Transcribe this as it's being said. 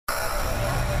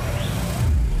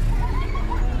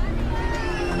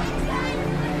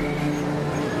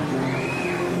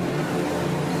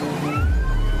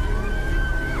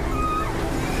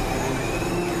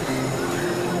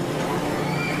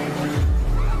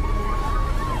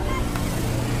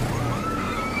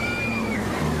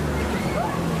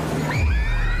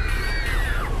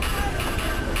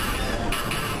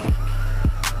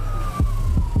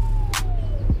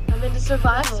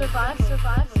What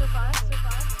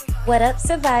up,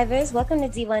 survivors? Welcome to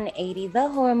D180, the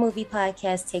horror movie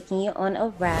podcast taking you on a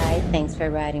ride. Thanks for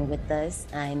riding with us.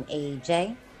 I'm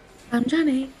AJ. I'm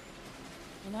Johnny.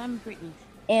 And I'm Brittany.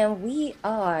 And we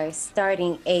are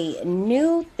starting a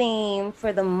new theme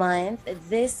for the month.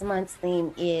 This month's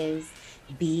theme is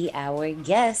Be Our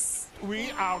Guest. We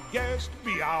our guest,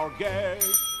 be our guest.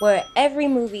 Where every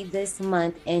movie this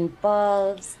month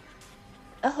involves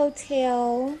a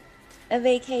hotel, a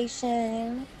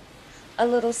vacation, a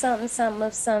little something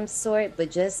of some sort, but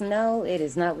just know it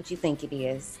is not what you think it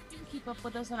is. You can keep up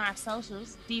with us on our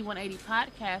socials, D180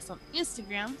 Podcast on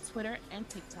Instagram, Twitter, and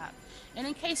TikTok. And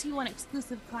in case you want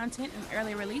exclusive content and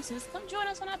early releases, come join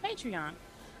us on our Patreon.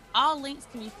 All links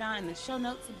can be found in the show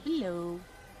notes below.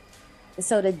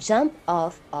 So to jump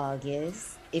off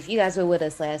August, if you guys were with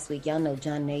us last week, y'all know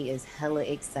Johnny is hella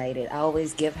excited. I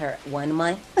always give her 1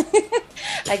 month.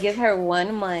 I give her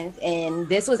 1 month, and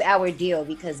this was our deal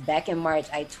because back in March,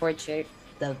 I tortured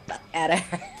the fuck out of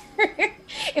her.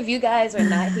 If you guys were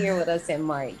not here with us in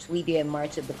March, we did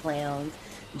March of the Clowns.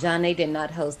 Johnny did not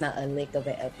host not a lick of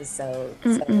an episode.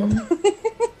 So.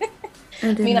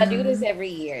 I do this every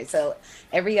year. So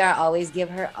every year I always give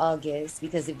her August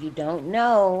because if you don't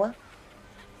know,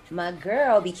 my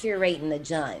girl be curating the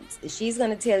Johns. She's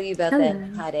going to tell you about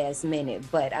that hot ass minute.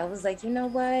 But I was like, you know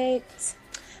what?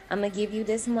 I'm going to give you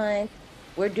this month.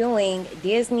 We're doing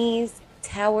Disney's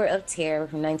Tower of Terror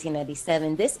from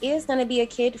 1997. This is going to be a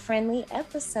kid-friendly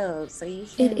episode. So you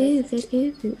can It is.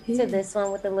 to this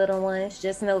one with the little ones.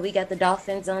 Just know we got the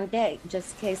dolphins on deck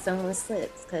just in case someone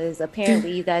slips. Because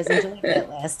apparently you guys enjoyed that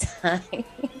last time.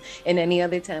 And any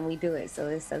other time we do it. So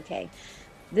it's okay.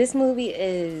 This movie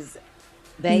is...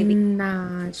 Baby,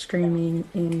 not streaming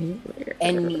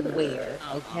anywhere,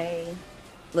 okay?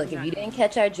 Look, if you didn't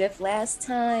catch our drift last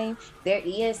time, there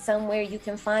is somewhere you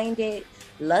can find it.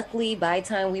 Luckily, by the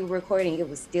time we were recording, it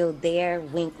was still there,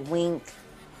 wink, wink,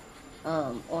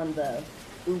 on the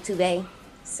YouTube.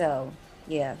 So,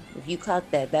 yeah, if you caught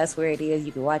that, that's where it is.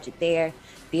 You can watch it there.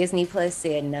 Disney Plus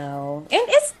said no. And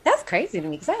that's crazy to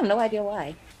me because I have no idea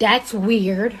why. That's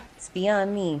weird. It's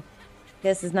beyond me.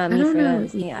 This is not me for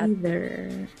us.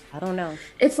 Either. I don't know.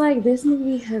 It's like this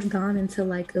movie has gone into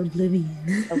like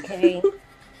oblivion. Okay.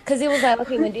 Because it was like,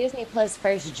 okay, when Disney Plus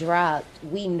first dropped,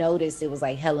 we noticed it was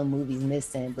like hella movies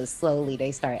missing, but slowly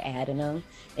they start adding them.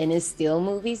 And it's still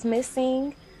movies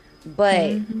missing.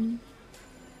 But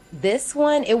this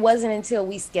one, it wasn't until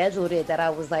we scheduled it that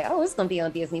I was like, oh, it's going to be on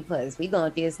Disney Plus. We go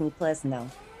on Disney Plus now.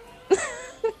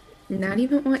 Not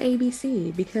even on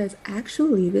ABC, because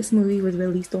actually this movie was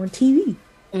released on TV.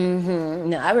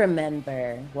 No, I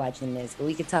remember watching this, but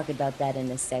we could talk about that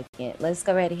in a second. Let's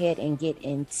go right ahead and get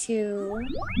into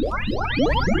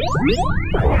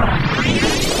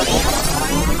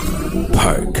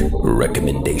Park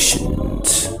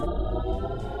recommendations.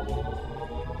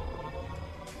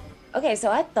 Okay,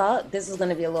 so I thought this was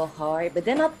going to be a little hard, but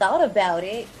then I thought about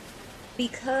it.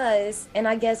 Because, and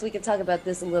I guess we could talk about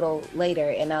this a little later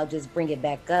and I'll just bring it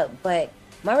back up, but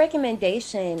my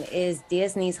recommendation is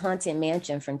Disney's Haunted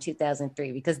Mansion from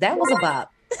 2003 because that was a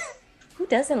bop. Who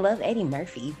doesn't love Eddie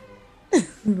Murphy?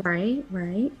 Right.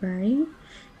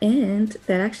 And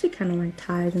that actually kind of like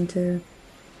ties into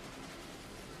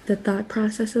the thought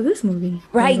process of this movie.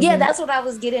 Right, yeah, that's what I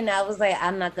was getting at. I was like,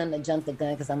 I'm not going to jump the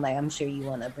gun because I'm like, I'm sure you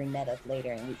want to bring that up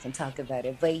later and we can talk about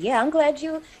it. But yeah, I'm glad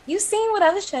you seen what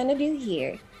I was trying to do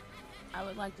here. I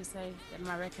would like to say that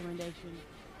my recommendation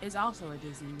is also a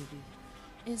Disney movie.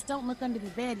 It's Don't Look Under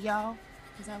the Bed, y'all,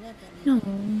 because I love that movie.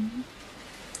 No,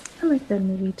 I like that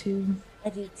movie too. I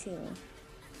do too.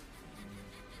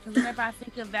 Because whenever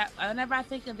I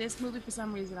think of this movie, for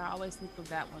some reason, I always think of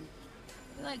that one.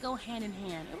 They like go hand in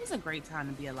hand. It was a great time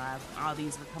to be alive. All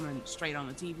these were coming straight on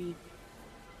the TV.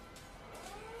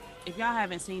 If y'all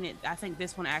haven't seen it, I think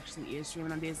this one actually is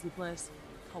streaming on Disney Plus.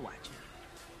 Go watch it.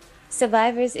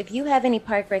 Survivors, if you have any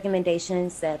park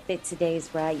recommendations that fit today's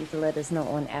ride, you can let us know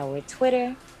on our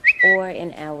Twitter or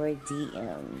in our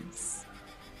DMs.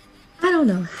 I don't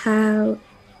know how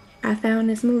I found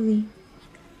this movie.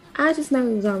 I just know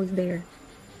it was always there.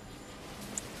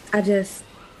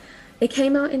 It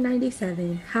came out in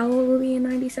 97. How old were we in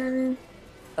 97?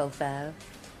 Oh, 5.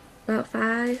 About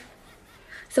 5.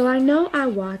 So I know I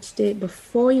watched it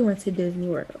before you went to Disney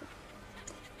World.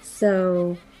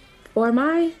 So have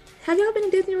y'all been to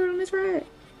Disney World on this ride?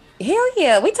 Hell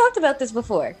yeah. We talked about this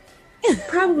before.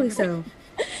 Probably so.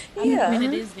 Yeah. I've been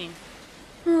to Disney.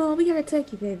 Oh, we gotta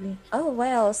take you, baby. Oh,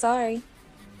 wow. Sorry.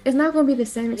 It's not gonna be the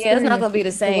same experience. Yeah, it's not gonna be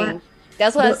the same.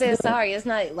 That's why I said sorry. It's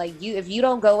not like if you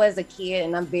don't go as a kid,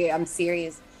 and I'm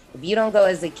serious. If you don't go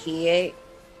as a kid,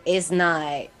 it's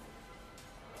not,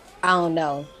 I don't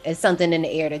know. It's something in the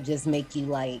air to just make you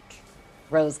like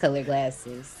rose-colored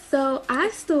glasses. So I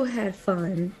still had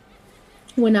fun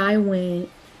when I went,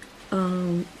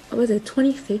 was it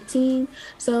 2015?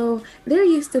 So there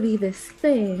used to be this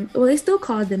thing, well, they still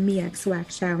call it the Me X Swag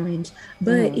Challenge,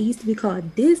 but it Mm-hmm. used to be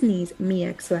called Disney's Me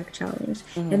X Swag Challenge.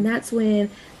 Mm-hmm. And that's when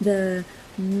the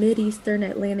Mid-Eastern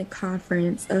Atlantic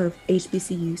Conference of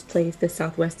HBCUs plays the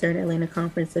Southwestern Atlantic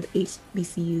Conference of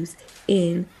HBCUs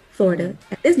in Mm-hmm. Florida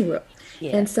at Disney World.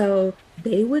 Yeah. And so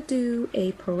they would do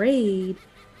a parade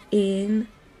in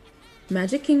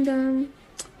Magic Kingdom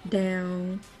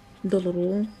down the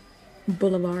little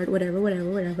boulevard,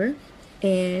 whatever.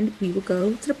 And we would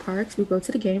go to the parks, we would go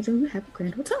to the games, and we would have a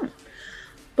grand old time.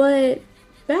 But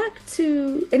back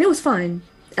to, and it was fun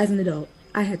as an adult.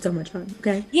 I had so much fun,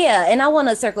 okay? Yeah, and I want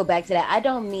to circle back to that. I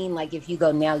don't mean like if you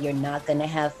go now, you're not going to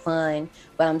have fun,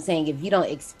 but I'm saying if you don't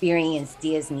experience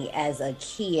Disney as a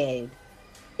kid,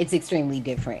 it's extremely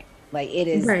different. Like it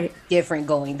is Right. different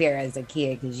going there as a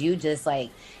kid because you just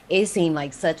like it seemed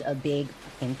like such a big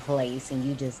fucking place, and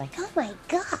you just like, oh my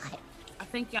god. I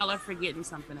think y'all are forgetting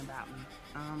something about me.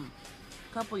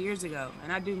 A couple years ago,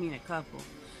 and I do mean a couple,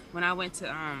 when I went to the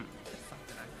fuck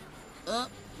did I go?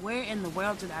 Where in the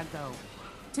world did I go?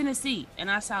 Tennessee,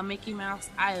 and I saw Mickey Mouse.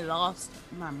 I lost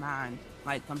my mind,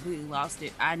 like completely lost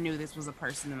it. I knew this was a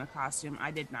person in a costume.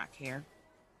 I did not care.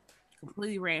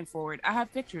 Completely ran forward. I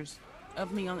have pictures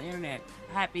of me on the internet,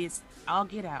 happy as all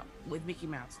get out with Mickey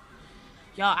Mouse.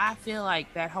 Y'all, I feel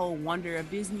like that whole wonder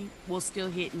of Disney will still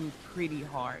hit me pretty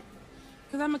hard.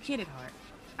 Because I'm a kid at heart.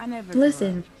 I never grew up.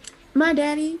 Listen, my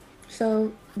daddy,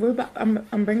 so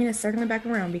I'm bringing it circling back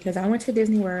around because I went to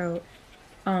Disney World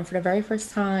for the very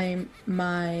first time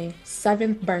my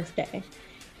seventh birthday.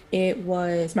 It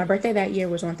was my birthday that year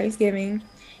was on Thanksgiving,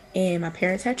 and my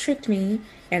parents had tricked me,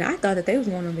 and I thought that they was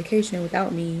going on vacation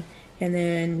without me. And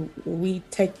then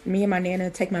me and my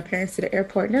nana take my parents to the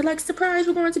airport, and they're like, "Surprise,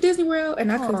 we're going to Disney World!"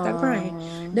 And I couldn't stop crying.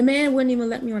 Aww. The man wouldn't even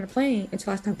let me on the plane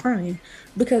until I stopped crying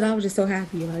because I was just so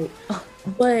happy. Like,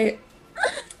 but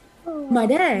my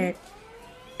dad,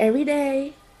 every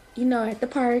day, at the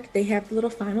park, they have the little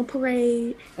final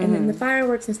parade, and then the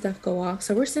fireworks and stuff go off.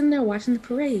 So we're sitting there watching the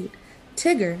parade.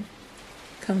 Tigger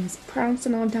comes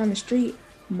pouncing on down the street.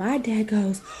 My dad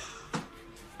goes,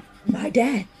 my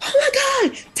dad, oh my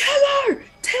God,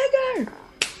 Tigger!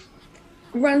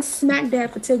 Runs smack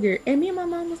dab for Tigger. And me and my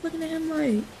mom was looking at him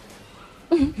like,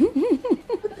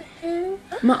 what the hell?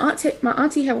 My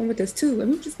auntie had one with us too. And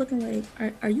we were just looking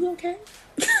like, are you okay?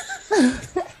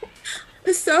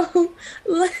 So,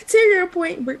 to your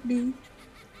point, Brittany,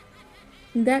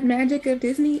 that magic of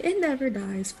Disney, it never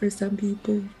dies for some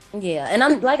people. Yeah, and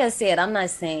I'm like I said, I'm not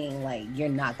saying like you're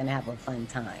not gonna have a fun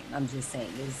time. I'm just saying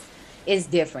it's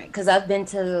different because I'm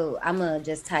gonna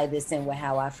just tie this in with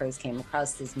how I first came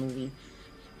across this movie.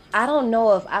 I don't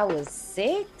know if I was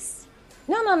 6.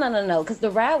 No, because the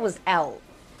ride was out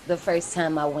the first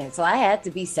time I went, so I had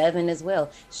to be 7 as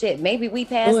well. Shit, maybe we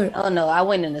passed. Lord. Oh no, I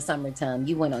went in the summertime.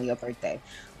 You went on your birthday,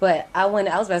 but I went.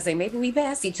 I was about to say maybe we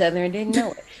passed each other and didn't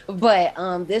know it. But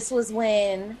this was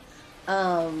when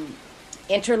um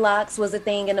interlocks was a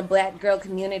thing in the black girl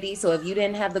community. So if you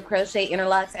didn't have the crochet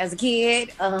interlocks as a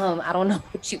kid, I don't know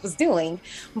what you was doing.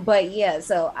 But yeah,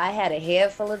 so I had a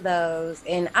head full of those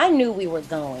and I knew we were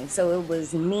going. So it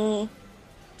was me,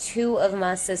 2 of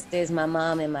my sisters, my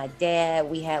mom and my dad.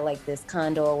 We had like this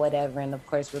condo or whatever, and of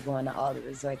course we're going to all the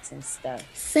resorts and stuff.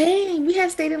 Same. We had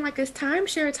stayed in like this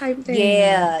timeshare type thing.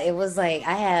 Yeah, it was like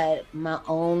I had my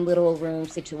own little room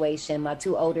situation. My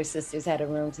 2 older sisters had a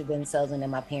room to themselves, and then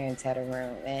my parents had a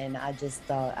room. And I just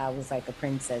thought I was like a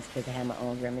princess because I had my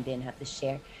own room and didn't have to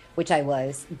share, which I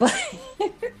was. But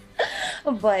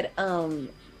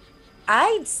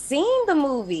I'd seen the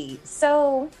movie,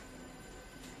 so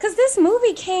because this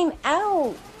movie came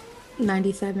out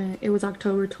 97. It was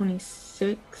October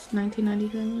 26,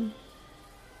 1997.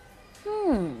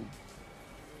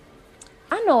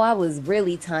 I know I was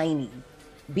really tiny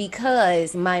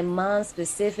because my mom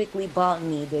specifically bought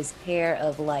me this pair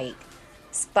of like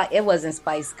it wasn't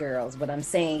Spice Girls, but I'm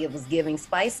saying it was giving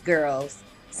Spice Girls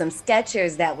some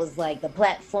Skechers that was like the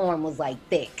platform was like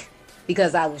thick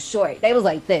because I was short. They was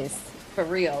like this for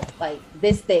real, like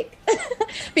this thick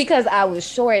because I was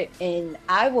short and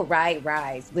I would ride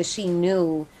rides, but she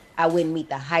knew I wouldn't meet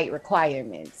the height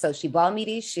requirements. So she bought me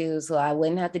these shoes so I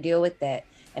wouldn't have to deal with that.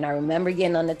 And I remember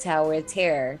getting on the Tower of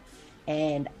Terror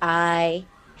and I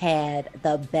had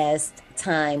the best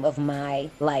time of my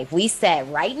life. We sat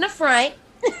right in the front.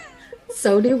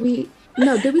 So did we.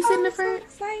 No, did we sit in the I'm so front?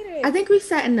 excited. I think we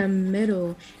sat in the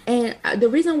middle. And the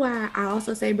reason why I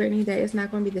also say, Brittany, that it's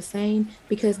not going to be the same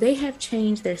because they have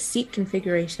changed their seat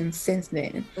configuration since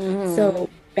then. Mm-hmm. So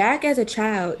back as a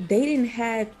child, they didn't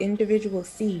have individual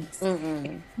seats.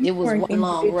 Mm-mm. You It was weren't one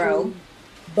long row. individually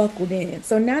buckled in.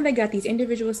 So now they got these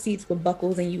individual seats with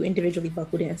buckles and you individually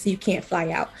buckled in. So you can't fly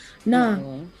out. Nah,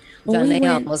 Mm-mm. when John we A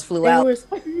went, almost flew there out. was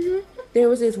there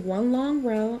was this one long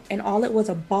row, and all it was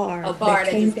a A bar that bar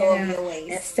that came just go over down your and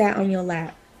waist. sat on your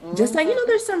lap. Just like Mm-hmm.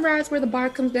 there's some rides where the bar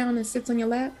comes down and sits on your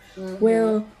lap. Mm-hmm.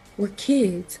 Well, we're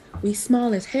kids, we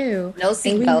small as hell, No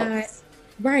and we not seatbelts.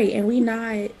 right, and we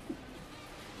not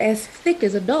as thick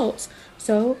as adults.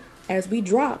 So as we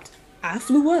dropped, I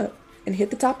flew up and hit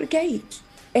the top of the cage.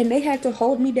 And they had to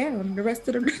hold me down the rest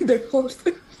of the whole of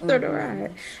the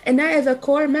ride. Mm-hmm. And that is a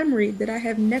core memory that I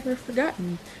have never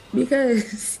forgotten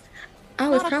because I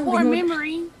was Not a probably core going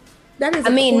memory. that is I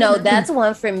a mean, core no, memory. that's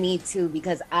one for me too,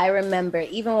 because I remember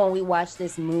even when we watched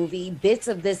this movie, bits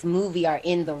of this movie are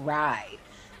in the ride.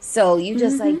 So you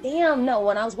just like, Mm-hmm. damn, no.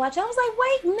 When I was watching, I was like,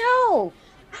 wait, no,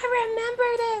 I remember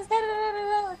this. Da, da, da,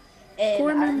 da, da. And Core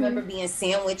I remember memory. being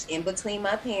sandwiched in between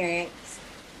my parents.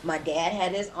 My dad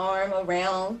had his arm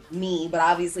around me, but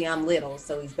obviously I'm little,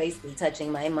 so he's basically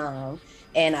touching my mom.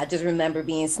 And I just remember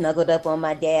being snuggled up on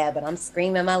my dad, but I'm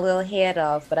screaming my little head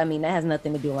off. But I mean, that has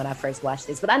nothing to do when I first watched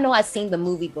this. But I know I've seen the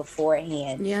movie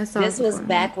beforehand. Yeah, I saw it This was beforehand.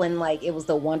 back when like it was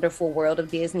the wonderful world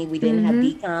of Disney. We didn't have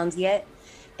Mm-hmm. DComs yet.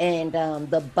 And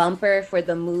the bumper for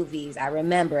the movies, I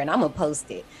remember, and I'm gonna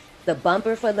post it. The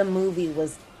bumper for the movie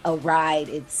was a ride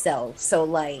itself. So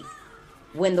like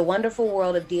when the wonderful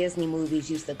world of Disney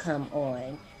movies used to come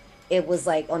on, it was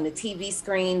like on the TV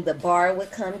screen, the bar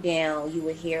would come down, you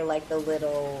would hear like the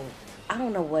little, I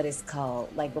don't know what it's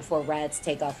called, like before rides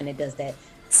take off and it does that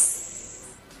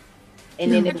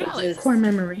and then No, it would just, core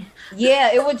memory.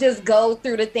 yeah, it would just go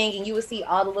through the thing and you would see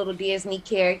all the little Disney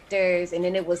characters and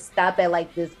then it would stop at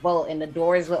like this boat and the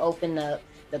doors would open up,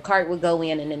 the cart would go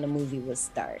in and then the movie would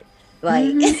start.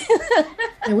 Like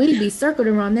And we'd be circled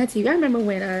around that TV. I remember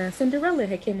when Cinderella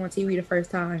had came on TV the first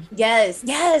time. yes,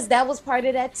 that was part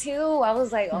of that too. I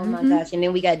was like, oh my gosh. And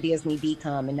then we got Disney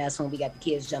DCOM, and that's when we got the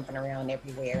kids jumping around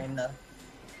everywhere in the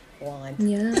wand.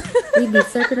 Yeah, we'd be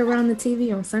circled around the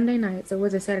TV on Sunday nights or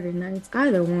was it Saturday nights?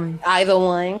 Either one. Either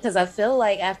one, because I feel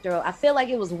like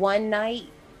it was one night,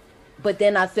 but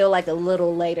then I feel like a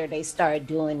little later they started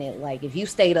doing it. Like if you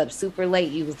stayed up super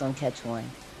late, you was gonna catch one.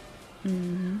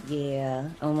 Yeah.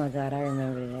 Oh my God, I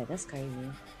remember that. That's crazy.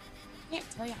 I can't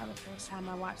tell you how the first time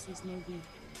I watched this movie.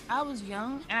 I was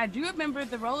young, and I do remember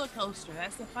the roller coaster.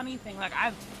 That's the funny thing. Like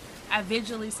I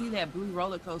visually see that blue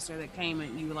roller coaster that came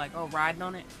and you were like, oh, riding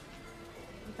on it.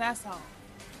 But that's all.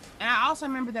 And I also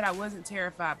remember that I wasn't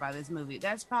terrified by this movie.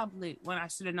 That's probably when I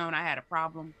should have known I had a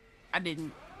problem. I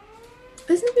didn't.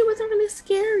 This movie wasn't really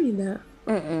scary though.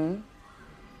 Mm-mm.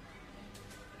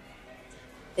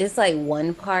 It's like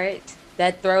one part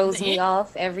that throws me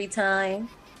off every time.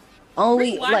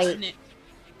 Only like Rewatching it,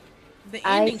 the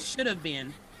ending should have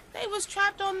been they was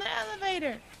trapped on the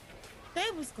elevator. They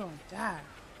was gonna die.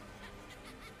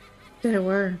 There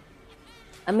were.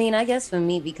 I mean, I guess for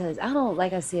me, because I don't,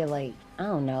 like I said, like, I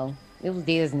don't know. It was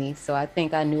Disney, so I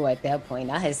think I knew at that point.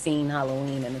 I had seen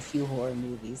Halloween and a few horror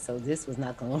movies, so this was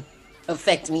not going to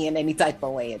affect me in any type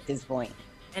of way at this point.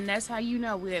 And that's how you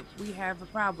know that we have a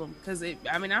problem. Because,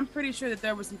 I'm pretty sure that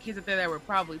there were some kids out there that were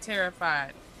probably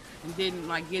terrified and didn't,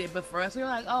 like, get it. But for us, we were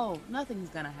like, oh, nothing's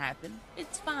going to happen.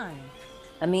 It's fine.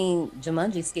 I mean,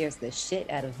 Jumanji scares the shit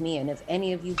out of me, and if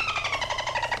any of you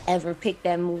ever pick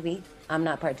that movie, I'm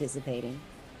not participating.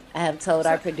 I have told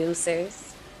our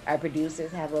producers have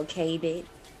okayed it.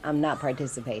 I'm not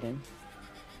participating.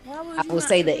 I will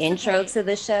say the intro to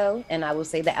the show, and I will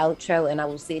say the outro, and I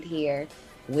will sit here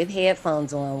with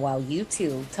headphones on while you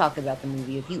two talk about the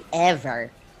movie if you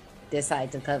ever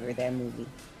decide to cover that movie.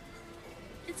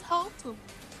 It's wholesome.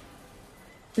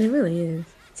 It really is.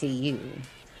 To you.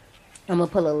 I'm gonna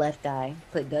pull a left eye,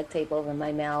 put duct tape over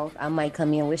my mouth. I might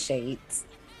come in with shades.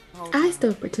 I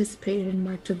still participated in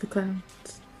March of the Clowns.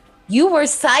 You were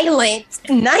silent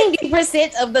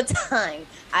 90% of the time.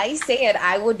 I said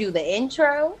I will do the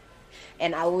intro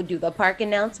and I will do the park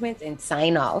announcements and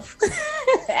sign off.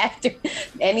 After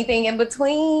anything in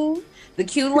between, the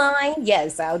queue line,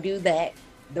 yes, I'll do that.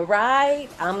 The ride,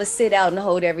 I'm gonna sit out and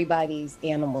hold everybody's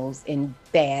animals in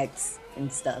bags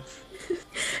and stuff.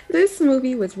 This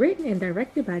movie was written and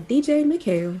directed by DJ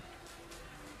McHale.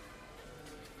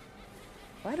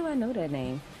 Why do I know that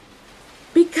name?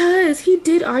 Because he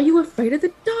did Are You Afraid of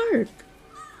the Dark?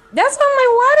 That's why I'm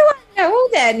like, why do I know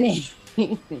that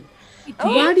name? He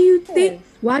Why did? do you think?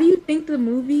 Why do you think the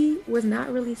movie was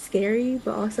not really scary,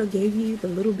 but also gave you the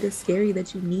little bit of scary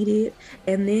that you needed?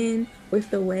 And then with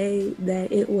the way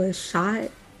that it was shot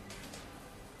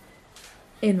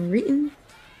and written,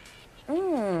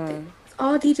 Mm. it's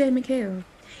all DJ McHale.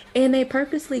 And they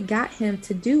purposely got him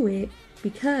to do it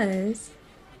because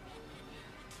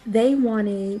they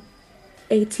wanted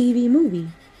a TV movie.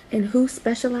 And who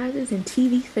specializes in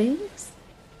TV things?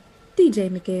 DJ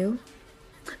McHale.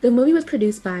 The movie was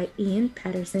produced by Ian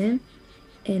Patterson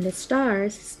and it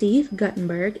stars Steve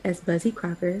Guttenberg as Buzzy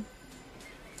Crocker.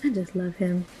 I just love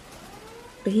him.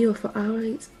 But he will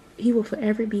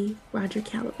forever be Roger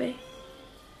Calloway.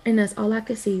 And that's all I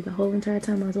could see the whole entire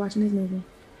time I was watching this movie.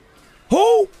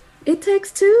 Who? It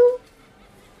Takes Two?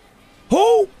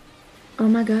 Who? Oh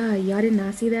my god, y'all did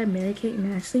not see that Mary-Kate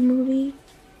and Ashley movie?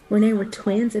 When they were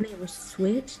twins and they were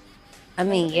switched? I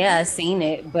mean, yeah, I seen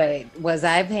it, but was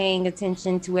I paying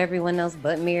attention to everyone else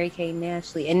but Mary-Kate and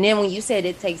Ashley? And then when you said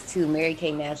It Takes Two,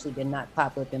 Mary-Kate and Ashley did not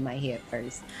pop up in my head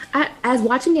first. As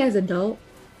watching it as an adult,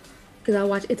 because I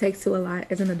watch It Takes Two a lot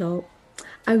as an adult,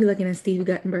 I'd be looking at Steve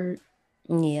Guttenberg.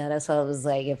 Yeah, that's what I was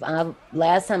like.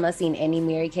 Last time I seen any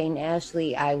Mary-Kate and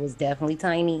Ashley, I was definitely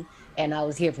tiny, and I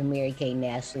was here for Mary-Kate and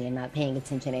Ashley and not paying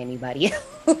attention to anybody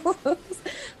else.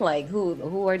 Like,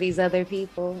 who are these other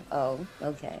people? Oh,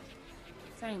 okay.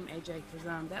 Same, AJ,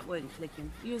 because that wasn't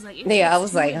clicking. He was like, Yeah, I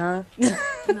was like, huh?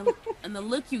 and the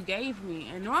look you gave me,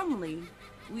 and normally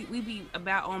we be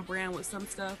about on brand with some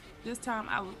stuff. This time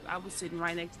I was sitting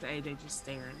right next to AJ just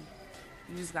staring.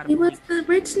 You just gotta He was blink. the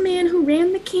rich man who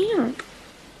ran the camp.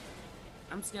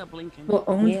 I'm still blinking. Well,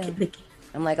 owned Yeah. the camp.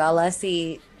 I'm like, all I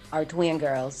see are twin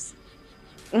girls.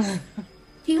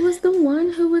 He was the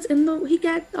one who was he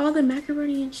got all the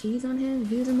macaroni and cheese on him.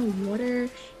 He was in the water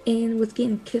and was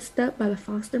getting kissed up by the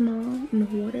foster mom in the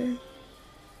water.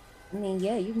 I mean,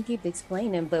 yeah, you can keep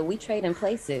explaining, but we trade in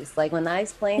places. Like when I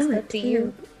explain No, stuff it to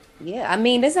you, did. yeah, I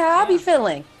mean, this is how I be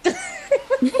feeling.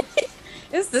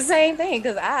 It's the same thing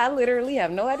because I literally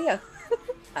have no idea.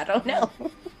 I don't know.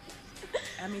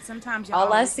 I mean, sometimes y'all All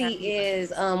I always have see me-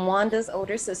 is Wanda's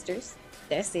older sisters.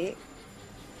 That's it.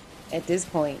 At this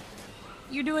point.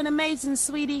 You're doing amazing,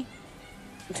 sweetie.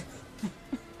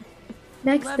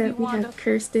 Next Love up, you, we Wanda. have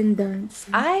Kirsten Dunst.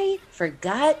 I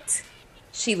forgot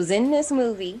she was in this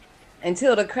movie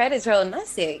until the credits rolled, and I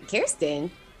said,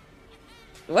 Kirsten,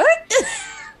 what?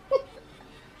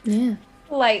 Yeah.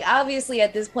 Like, obviously,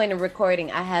 at this point in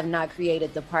recording, I have not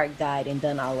created the park guide and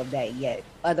done all of that yet.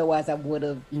 Otherwise, I would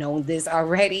have known this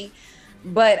already.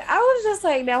 But I was just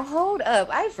like, now hold up.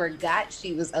 I forgot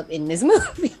she was up in this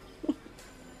movie.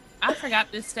 I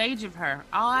forgot this stage of her.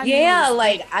 All I knew Yeah, was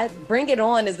like, I Bring It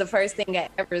On is the first thing that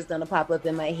ever is going to pop up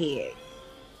in my head.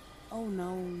 oh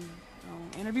no.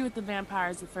 Interview with the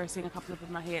Vampire is the first thing that pops up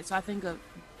in my head. So I think of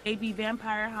baby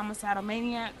vampire, homicidal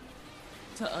maniac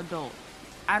to adult.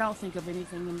 I don't think of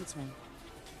anything in between.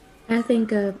 I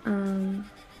think of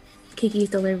Kiki's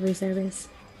Delivery Service.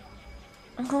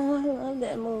 Oh, I love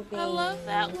that movie. I love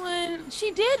that one.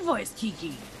 She did voice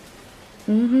Kiki.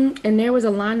 And there was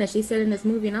a line that she said in this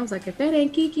movie, and I was like, if that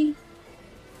ain't Kiki.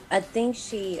 I think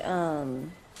she,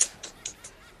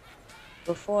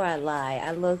 before I lie,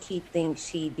 I low-key think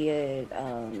she did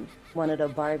one of the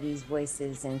Barbie's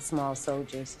voices in Small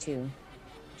Soldiers too.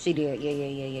 She did,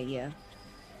 yeah.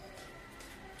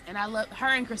 And I love her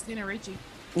and Christina Ricci.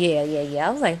 Yeah. I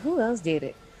was like, who else did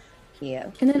it?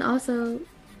 Yeah. And then also,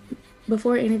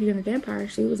 before Interviewing the Vampire,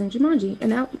 she was in Jumanji,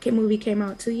 and that movie came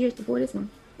out 2 years before this one.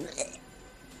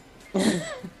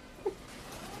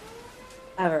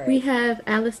 All right. We have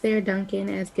Alistair Duncan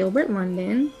as Gilbert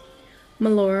London,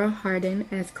 Melora Hardin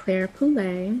as Claire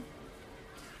Poulet,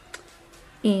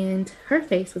 and her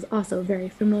face was also very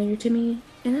familiar to me.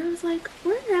 And I was like,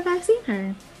 where have I seen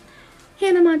her?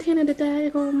 Hannah Montana, the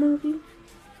daggone movie.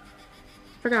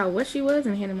 Forgot what she was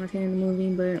in Hannah Montana, the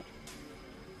movie, but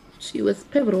she was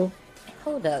pivotal.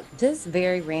 Hold up, just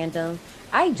very random.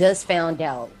 I just found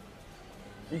out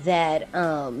that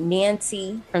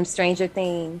Nancy from Stranger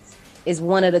Things is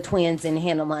one of the twins in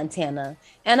Hannah Montana.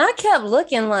 And I kept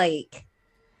looking like,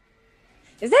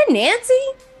 is that Nancy?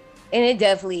 And it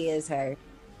definitely is her.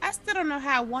 I still don't know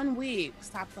how one wig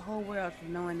stopped the whole world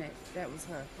from knowing that that was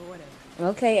her, but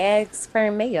whatever. Okay, ask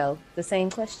Fern Mayo the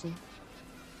same question.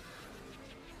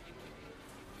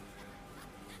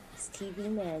 It's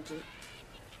TV magic.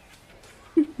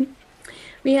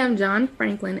 We have John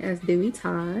Franklin as Dewey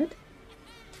Todd.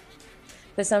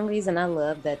 For some reason, I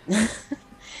love that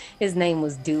his name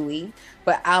was Dewey.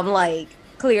 But I'm like,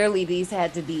 clearly these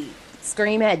had to be,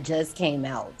 Scream had just came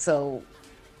out. So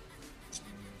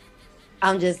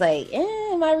I'm just like,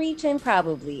 am I reaching?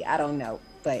 Probably. I don't know.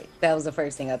 But that was the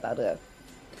first thing I thought of.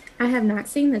 I have not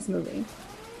seen this movie,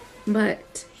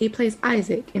 but he plays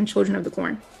Isaac in Children of the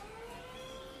Corn.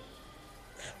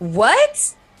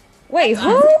 What? Wait,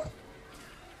 who?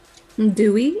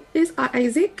 Dewey is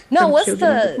Isaac. No,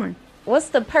 from what's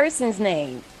the person's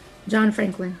name? John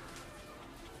Franklin.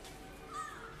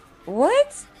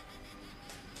 What?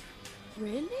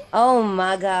 Really? Oh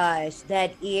my gosh,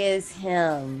 that is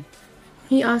him.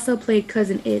 He also played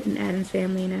Cousin It in Addams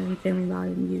Family and Addams Family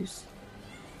Volume Use.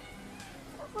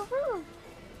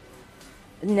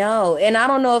 No, and I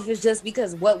don't know if it's just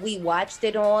because what we watched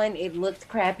it on, it looked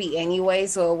crappy anyway,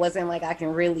 so it wasn't like I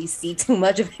can really see too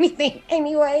much of anything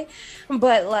anyway.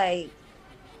 But like,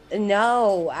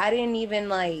 no, I didn't even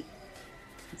like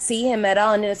see him at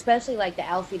all, and especially like the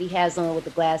outfit he has on with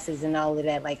the glasses and all of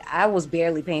that. Like, I was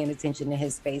barely paying attention to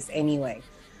his face anyway.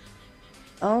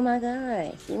 Oh my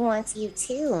god, he wants you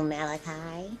too,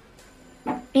 Malachi.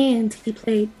 And he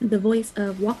played the voice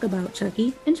of Walkabout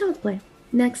Chucky in Child's Play.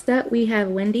 Next up, we have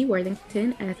Wendy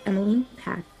Worthington as Emmeline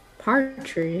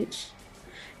Partridge.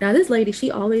 Now, this lady,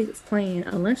 she always is playing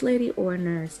a lunch lady or a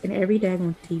nurse in every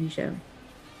daggone TV show.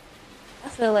 I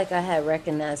feel like I had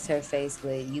recognized her face,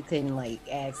 but you couldn't like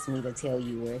ask me to tell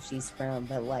you where she's from.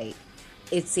 But like,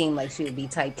 it seemed like she would be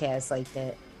typecast like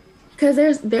that. Because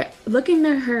looking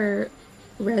at her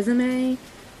resume,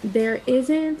 there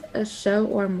isn't a show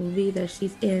or movie that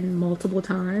she's in multiple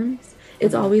times.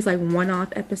 It's always like one-off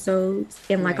episodes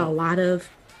and like a lot of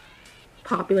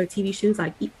popular TV shows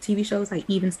like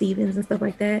Even Stevens and stuff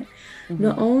like that.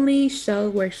 The only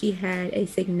show where she had a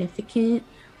significant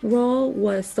role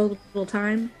was So Little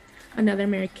Time, another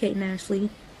Mary-Kate and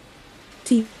Ashley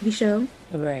TV show,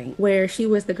 where she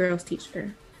was the girls'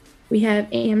 teacher. We have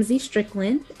Amzie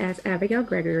Strickland as Abigail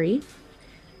Gregory,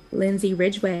 Lindsay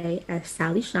Ridgway as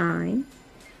Sally Shine.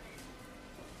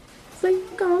 It's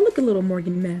like, oh, look at little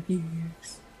Morgan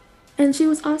Matthews. And she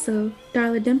was also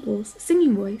Darla Dimple's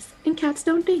singing voice in Cats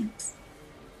Don't Dance.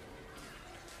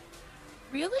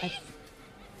 Really?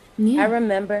 Yeah. I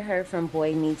remember her from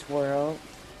Boy Meets World,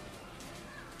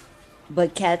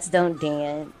 but Cats Don't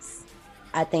Dance,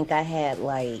 I think I had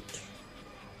like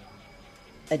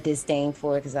a disdain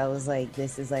for it because I was like,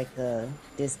 this is like a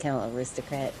discount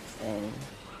aristocrat and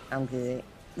I'm good.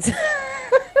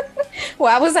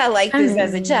 Why was I like this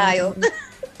as a child?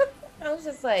 I was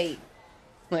just like,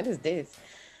 what is this?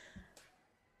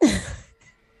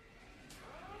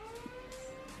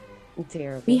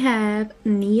 Terrible. We have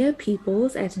Nia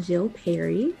Peoples as Jill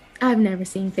Perry. I've never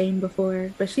seen Fame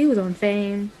before, but she was on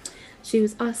Fame. She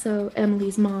was also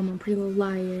Emily's mom on Pretty Little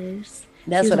Liars.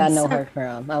 That's what I know her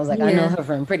from. I was like, I know her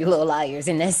from Pretty Little Liars,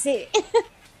 and that's it.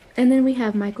 And then we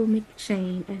have Michael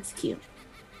McShane as Q.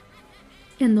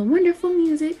 And the wonderful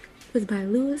music was by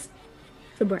Louis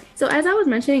Fabre. So as I was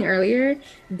mentioning earlier,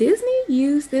 Disney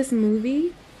used this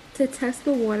movie to test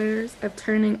the waters of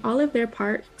turning all of their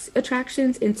parks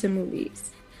attractions into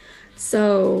movies.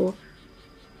 So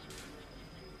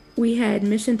we had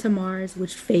Mission to Mars,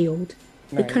 which failed.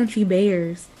 The Country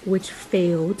Bears, which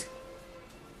failed.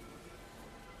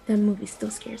 That movie still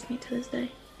scares me to this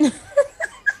day.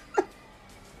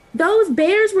 Those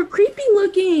bears were creepy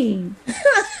looking.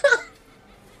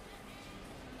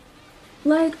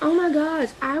 Like, oh my gosh,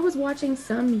 I was watching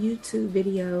some YouTube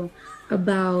video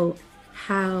about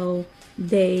how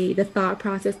the thought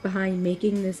process behind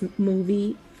making this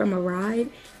movie from a ride.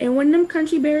 And when them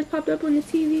country bears popped up on the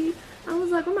TV, I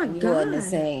was like, oh my God. You wasn't the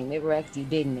same. It wrecked you,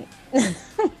 didn't it?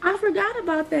 I forgot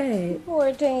about that.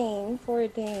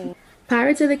 14.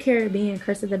 Pirates of the Caribbean,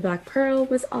 Curse of the Black Pearl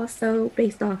was also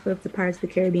based off of the Pirates of the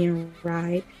Caribbean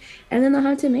ride. And then the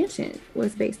Haunted Mansion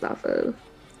was based off of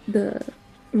the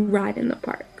ride in the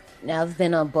park. Now I've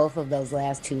been on both of those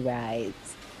last two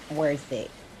rides. Worth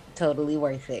it. Totally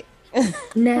worth it.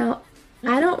 Now,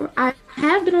 I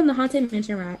have been on the Haunted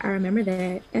Mansion ride. I remember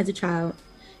that as a child.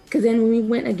 Because then when we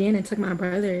went again and took my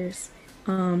brothers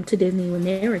to Disney when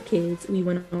they were kids, we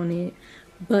went on it.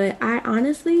 But I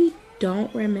honestly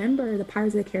don't remember the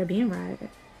Pirates of the Caribbean ride.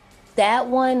 That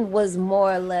one was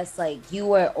more or less like you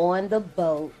were on the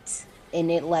boat and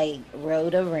it like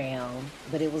rode around,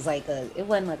 but it was like it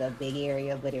wasn't like a big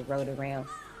area, but it rode around.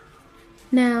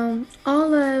 Now,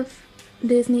 all of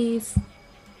Disney's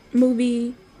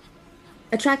movie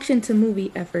attraction to movie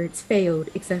efforts failed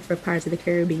except for Pirates of the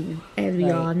Caribbean, as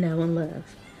we all know and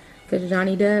love. Because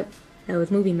Johnny Depp, that was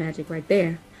movie magic right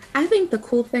there. I think the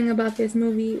cool thing about this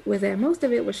movie was that most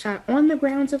of it was shot on the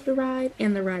grounds of the ride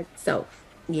and the ride itself.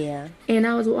 Yeah. And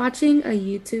I was watching a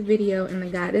YouTube video and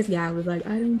this guy was like,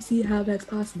 I don't see how that's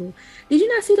possible. Did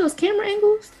you not see those camera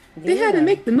angles? They had to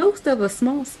make the most of a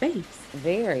small space.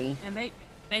 Very. And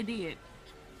they did.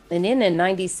 And then in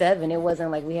 97, it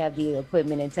wasn't like we have the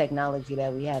equipment and technology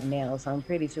that we have now. So I'm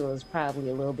pretty sure it was probably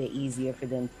a little bit easier for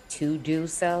them to do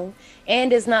so.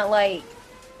 And it's not like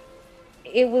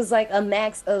it was like a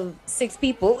max of 6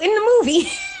 people in the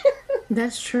movie.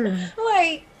 That's true.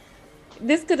 Like,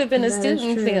 this could have been a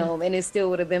student film and it still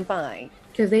would have been fine.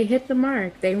 Because they hit the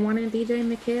mark. They wanted DJ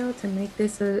McHale to make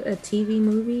this a TV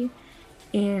movie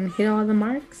and hit all the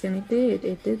marks, and it did.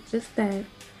 It did just that.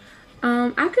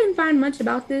 I couldn't find much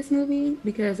about this movie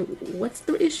because what's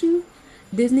the issue?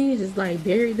 Disney just like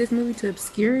buried this movie to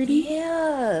obscurity.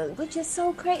 Yeah, which is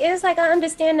so crazy. It's like I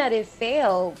understand that it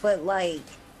failed, but like,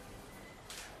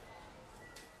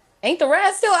 ain't the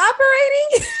ride still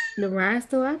operating? The ride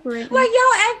still operating. Like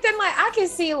y'all acting like I can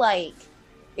see like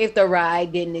if the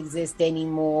ride didn't exist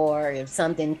anymore, if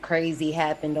something crazy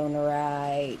happened on the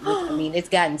ride. I mean, it's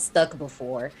gotten stuck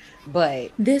before,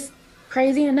 but this.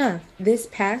 Crazy enough, this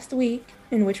past week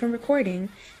in which we're recording,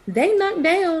 they knocked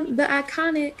down the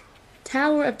iconic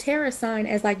Tower of Terror sign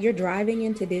as like you're driving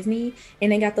into Disney,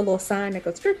 and they got the little sign that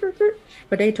goes,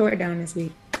 but they tore it down this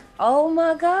week. Oh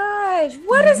my gosh,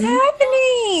 what is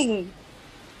happening?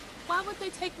 Why would they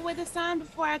take away the sign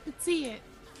before I could see it?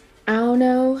 I don't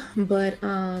know, but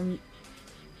them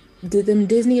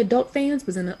Disney adult fans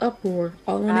was in an uproar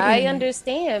all on the I internet.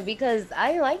 understand because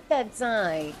I like that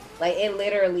sign. Like it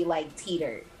literally like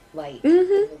teetered, like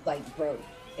it was like broke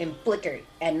and flickered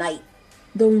at night.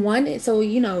 The one, so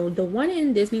you know, the one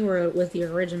in Disney World was the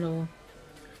original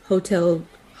hotel,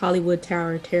 Hollywood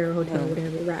Tower Terror Hotel,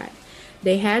 whatever, right?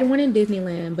 They had one in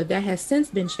Disneyland, but that has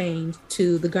since been changed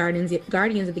to the Guardians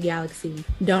of the Galaxy.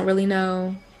 Don't really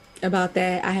know about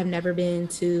that. I have never been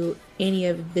to any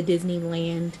of the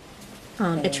Disneyland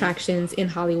attractions in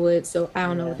Hollywood, so I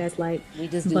don't know what that's like. We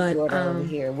just do Florida over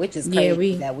here, which is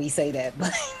crazy that we say that,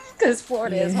 but because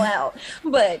Florida is loud.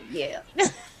 But yeah,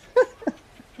 it's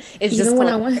even just when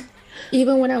I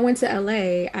went to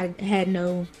LA, I had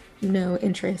no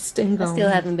interest in going. I still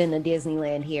haven't been to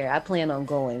Disneyland here. I plan on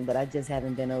going, but I just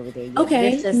haven't been over there yet.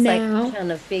 Okay, it's just now, like trying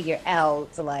to figure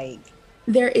out like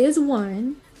there is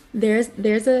one. There's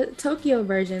a Tokyo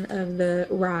version of the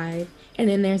ride, and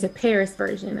then there's a Paris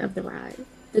version of the ride.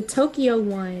 The Tokyo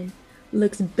one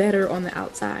looks better on the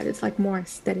outside. It's like more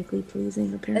aesthetically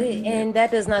pleasing, apparently. And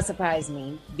that does not surprise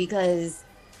me because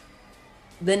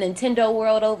the Nintendo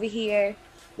World over here,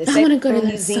 the Sailor Moon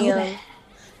Museum,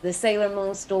 the Sailor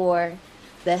Moon store,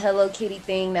 the Hello Kitty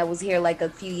thing that was here like a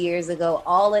few years ago,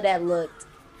 all of that looked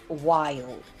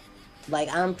wild. Like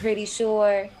I'm pretty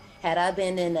sure had I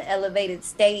been in an elevated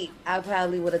state, I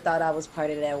probably would have thought I was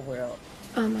part of that world.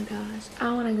 Oh my gosh,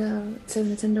 I want to go to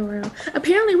Nintendo World.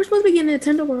 Apparently, we're supposed to be getting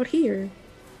Nintendo World here.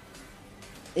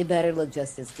 It better look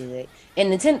just as good.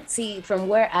 And see, from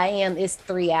where I am, it's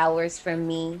 3 hours from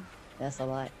me. That's a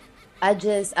lot. I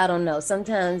don't know.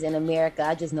 Sometimes in America,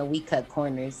 I just know we cut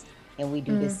corners and we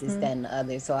do this, that, and the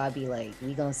other. So I'll be like,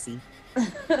 we gonna see.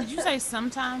 Did you say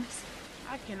sometimes?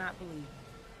 I cannot believe it.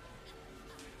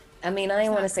 I mean, I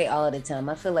didn't want to say all of the time.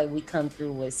 I feel like we come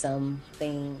through with some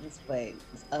things, but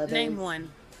others. Name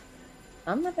one.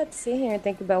 I'm not about to sit here and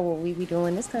think about what we be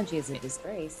doing. This country is a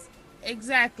disgrace.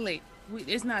 Exactly.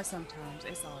 It's not sometimes.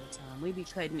 It's all the time. We be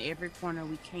cutting every corner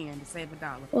we can to save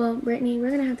 $1. Well, Brittany, we're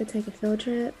going to have to take a field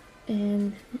trip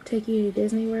and take you to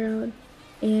Disney World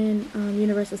and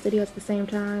Universal Studios at the same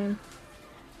time.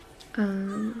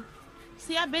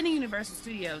 See, I've been to Universal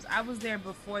Studios. I was there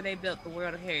before they built the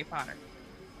world of Harry Potter.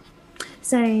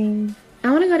 Same.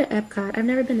 I want to go to Epcot. I've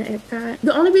never been to Epcot.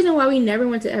 The only reason why we never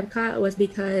went to Epcot was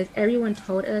because everyone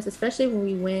told us, especially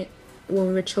when we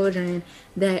were children,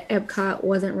 that Epcot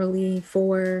wasn't really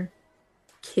for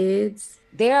kids.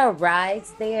 There are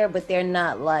rides there, but they're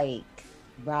not like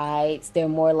rides. They're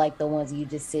more like the ones you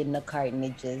just sit in a cart and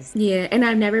it just... Yeah, and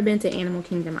I've never been to Animal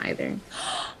Kingdom either.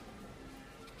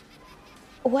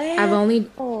 What? I've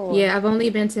only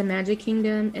been to Magic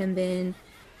Kingdom and then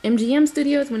MGM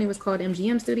Studios when it was called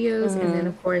MGM Studios, and then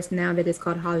of course now that it's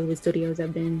called Hollywood Studios,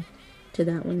 I've been to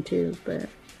that one too. But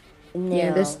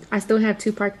I still have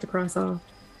 2 parks to cross off.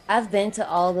 I've been to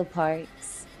all the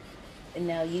parks. And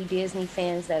now you Disney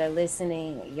fans that are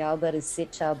listening, y'all better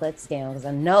sit y'all butts down because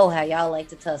I know how y'all like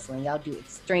to tussle and y'all do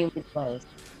extremely close.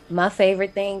 My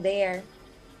favorite thing there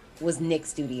was Nick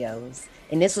Studios.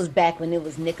 And this was back when it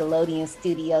was Nickelodeon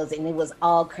Studios and it was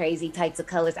all crazy types of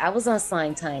colors. I was on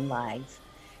Slime Time Live.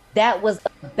 That was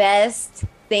the best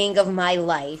thing of my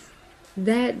life.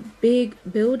 That big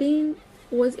building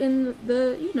was in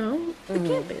the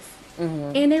campus.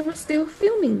 And they were still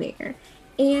filming there.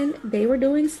 and they were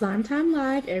doing Slime Time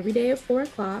Live every day at 4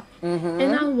 o'clock.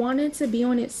 And I wanted to be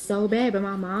on it so bad, but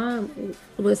my mom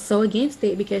was so against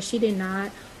it because she did not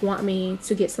want me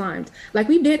to get slimed. Like,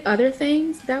 we did other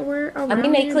things that were around. I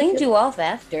mean, they there cleaned because- you off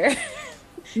after.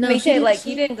 No, They she said did, like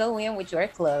you didn't go in with your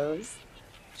clothes.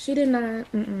 she did not.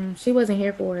 She wasn't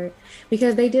here for it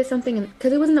because they did something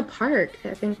because it was in the park,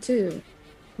 I think, too.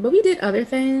 But we did other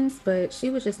things, but she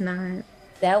was just not.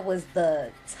 That was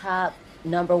the top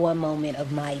 #1 moment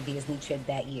of my Disney trip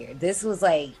that year. This was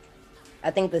like,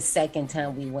 I think the second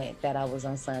time we went that I was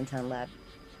on Slime Time Live.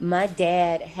 My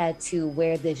dad had to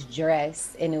wear this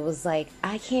dress, and it was like,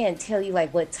 I can't tell you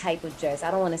like what type of dress. I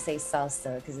don't want to say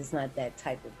salsa because it's not that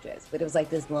type of dress, but it was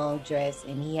like this long dress,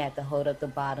 and he had to hold up the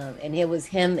bottom, and it was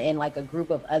him and like a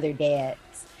group of other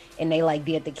dads, and they like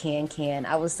did the can.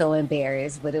 I was so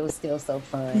embarrassed, but it was still so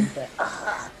fun. But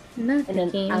Not and the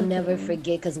then I'll never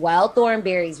forget because Wild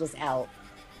Thornberries was out,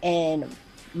 and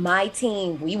my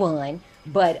team, we won,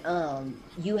 but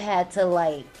you had to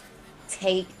like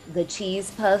take the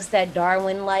cheese puffs that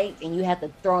Darwin liked, and you had to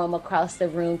throw them across the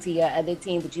room to your other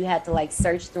team, but you had to like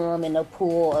search through them in a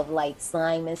pool of like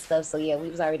slime and stuff. So yeah, we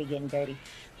was already getting dirty,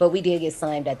 but we did get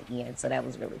slimed at the end, so that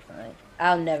was really fun.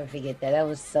 I'll never forget that. That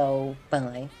was so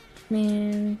fun.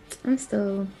 Man, I'm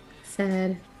still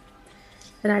sad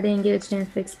that I didn't get a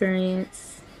chance to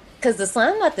experience. Because the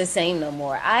slime not the same no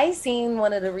more. I seen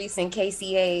one of the recent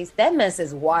KCAs. That mess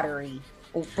is watery.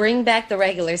 Bring back the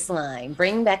regular slime.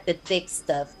 Bring back the thick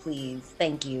stuff, please.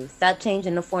 Thank you. Stop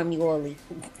changing the formula.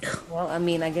 Well, I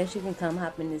mean, I guess you can come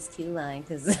hop in this queue line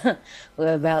because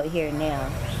we're about here now.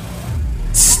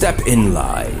 Step in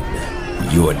line.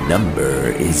 Your number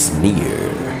is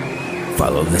near.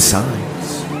 Follow the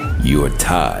signs. Your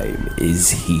time is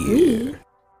here.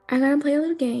 I gotta play a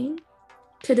little game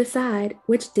to decide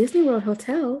which Disney World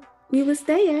hotel we would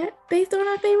stay at based on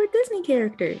our favorite Disney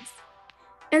characters.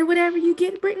 And whatever you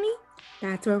get, Brittany,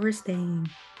 that's where we're staying.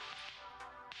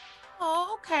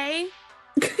 Oh, okay.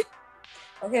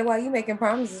 Okay, while you making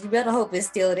promises, you better hope it's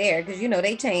still there because you know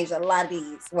they changed a lot of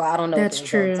these. Well, I don't know That's what the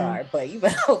true. results are, but you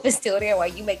better hope it's still there while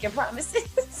you making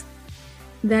promises.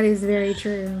 That is very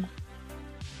true.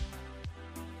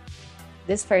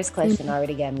 This first question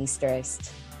already got me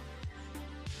stressed.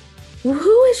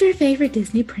 Who is your favorite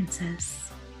Disney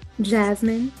princess?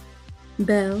 Jasmine,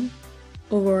 Belle,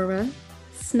 Aurora,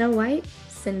 Snow White,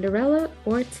 Cinderella,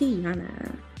 or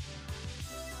Tiana?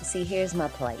 See, here's my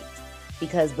plight.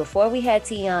 Because before we had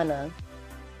Tiana,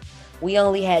 we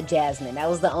only had Jasmine. That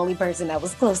was the only person that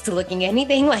was close to looking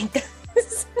anything like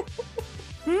this.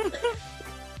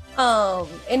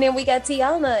 And then we got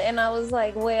Tiana, and I was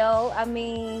like, well, I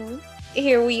mean,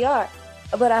 here we are.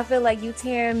 But I feel like you're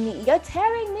tearing me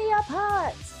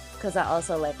apart. Because I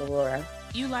also like Aurora.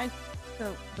 You like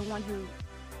the one who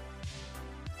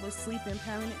was sleeping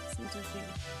permanent until she.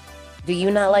 Do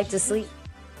you not like to sleep?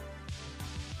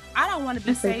 I don't want to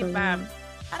be I sleep saved by. alone.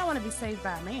 I don't want to be saved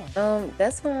by a man.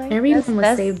 That's fine. Everyone was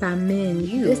That's saved by men.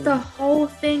 you. It's the whole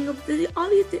thing of all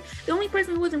these. The only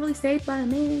person who wasn't really saved by a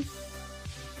man,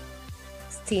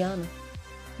 It's Tiana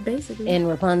basically. and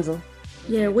Rapunzel.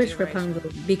 yeah, which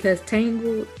Rapunzel? Because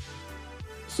Tangled,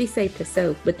 she saved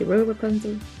herself, but the real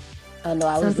Rapunzel. Oh no,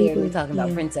 I Some was there. people- We're talking about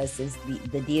yeah. princesses,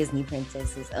 the Disney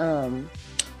princesses, and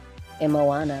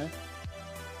Moana.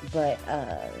 But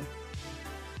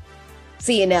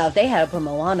see, now if they had put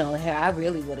Moana on here, I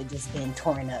really would have just been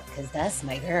torn up because that's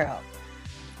my girl.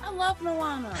 I love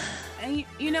Moana, and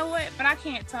you know what? But I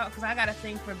can't talk because I got a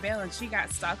thing for Belle, and she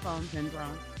got Stockholm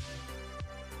syndrome.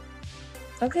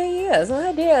 Okay, yeah. So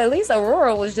I did. At least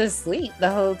Aurora was just asleep the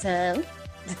whole time.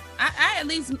 I at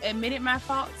least admitted my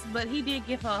faults, but he did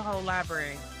give her a whole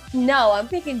library. No, I'm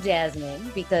picking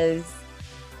Jasmine because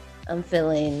I'm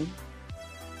feeling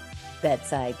that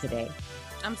side today.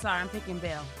 I'm sorry, I'm picking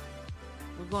Belle.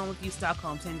 We're going with you,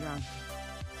 Stockholm syndrome.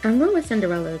 I'm going with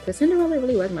Cinderella because Cinderella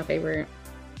really was my favorite.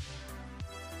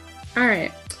 All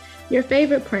right, your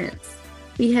favorite prince.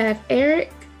 We have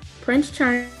Eric, Prince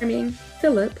Charming,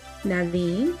 Philip,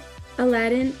 Naveen,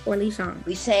 Aladdin, or Li Shang.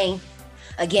 We sang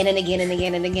again and again and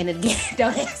again and again and again.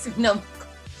 Don't ask me no more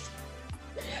questions.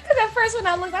 Because at first when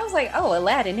I looked, I was like, oh,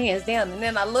 Aladdin, hands down. And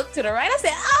then I looked to the right, I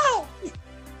said, oh!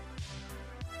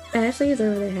 Ashley is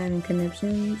over there having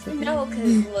conniptions. No,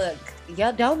 because look,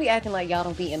 y'all don't be acting like y'all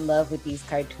don't be in love with these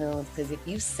cartoons. Because if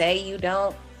you say you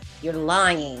don't, you're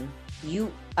lying.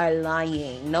 You are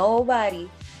lying. Nobody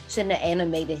shouldn't have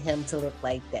animated him to look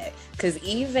like that. Because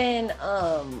even,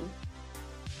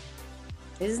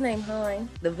 is his name Han,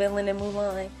 the villain in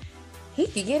Mulan? He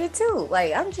could get it too.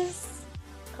 Like, I'm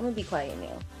gonna be quiet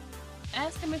now.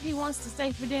 Ask him if he wants to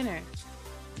stay for dinner.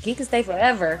 He could stay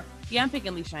forever. Yeah, I'm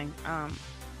picking Lee Shang.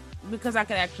 Because I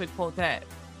could actually quote that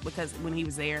because when he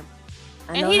was there,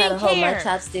 I and know he how to didn't hold my care.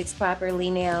 chopsticks properly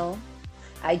now.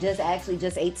 I just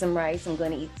ate some rice. I'm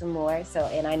going to eat some more. So,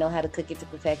 and I know how to cook it to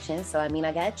perfection. So, I mean,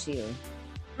 I got you.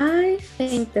 I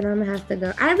think that I'm gonna have to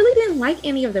go. I really didn't like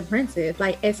any of the princes.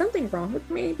 Like, is something wrong with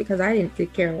me because I didn't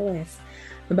could care less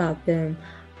about them?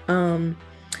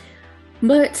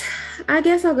 But I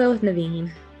guess I'll go with Naveen.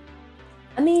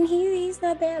 I mean, he's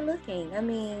not bad looking. I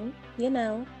mean, you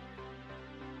know.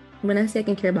 When I say I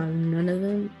can care about none of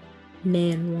them,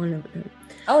 nan one of them.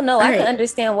 Oh no, All I can right.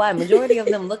 understand why. Majority of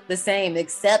them look the same,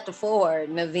 except for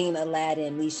Naveen,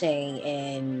 Aladdin, Li Shang,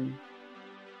 and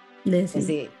This is is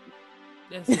it?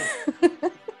 That's it.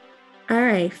 all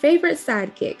right. Favorite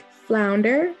sidekick: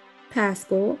 Flounder,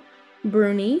 Pascal,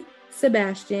 Bruni,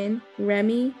 Sebastian,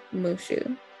 Remy,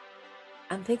 Mushu.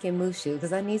 I'm picking Mushu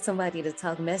because I need somebody to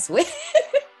talk mess with.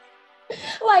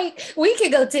 Like, we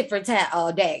could go tit for tat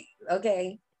all day,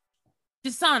 okay?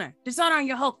 Dishonor on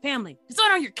your whole family.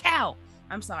 Dishonor on your cow.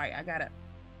 I'm sorry, I gotta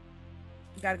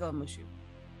go with Mushu.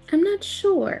 I'm not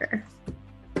sure.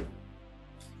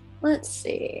 Let's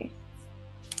see.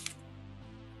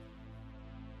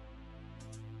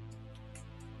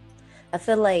 I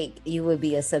feel like you would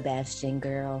be a Sebastian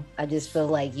girl. I just feel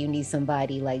like you need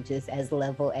somebody like just as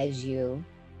level as you.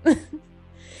 I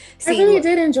really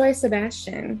did enjoy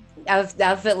Sebastian. I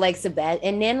feel like Sebastian,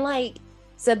 and then like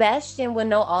Sebastian would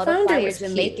know all Flounder the fire was cute.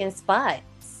 Jamaican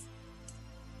spots.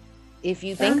 If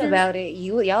you Flounder- think about it,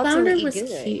 y'all two Flounder eat was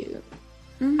good. cute.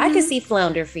 I could Mhm. see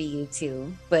Flounder for you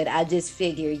too, but I just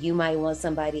figure you might want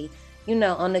somebody, you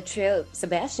know, on the trip.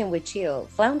 Sebastian would chill.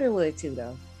 Flounder would too,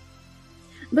 though.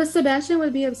 But Sebastian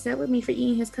would be upset with me for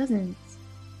eating his cousins.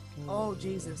 Oh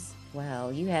Jesus, Wow,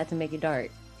 you had to make it dark.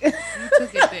 you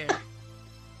took it there.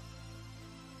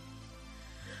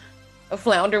 A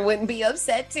Flounder wouldn't be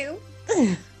upset too.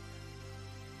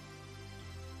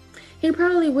 He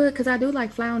probably would, because I do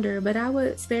like Flounder, but I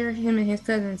would spare him and his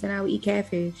cousins and I would eat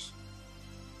catfish.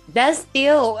 That's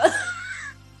still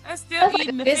That's still That's like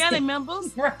eating the biscuit. family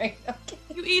members. right. Okay.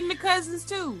 You eating the cousins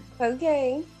too.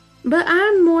 Okay. But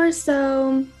I'm more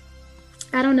so,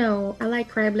 I don't know, I like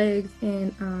crab legs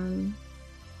and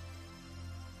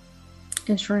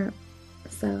shrimp.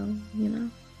 So, you know.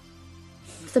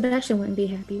 Sebastian wouldn't be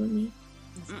happy with me.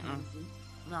 Mm-mm.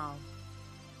 No,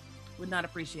 would not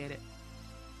appreciate it.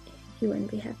 He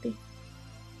wouldn't be happy.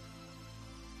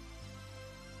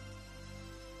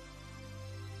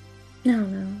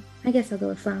 No. I guess I'll go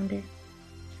with Flounder.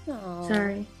 Aw,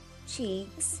 Sorry.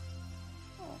 cheeks.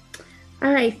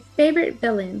 All right, favorite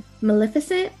villain: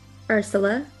 Maleficent,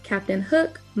 Ursula, Captain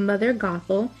Hook, Mother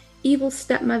Gothel, Evil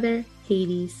Stepmother,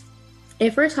 Hades.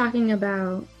 If we're talking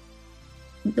about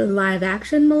the live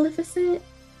action Maleficent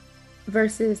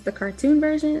versus the cartoon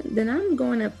version, then I'm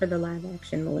going up for the live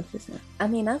action Maleficent. I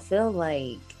mean, I feel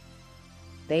like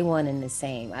they one and the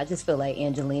same. I just feel like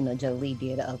Angelina Jolie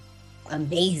did a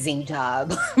amazing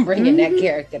job bringing that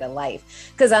character to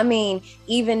life. Because I mean,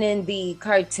 even in the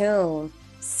cartoon,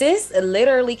 sis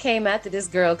literally came after this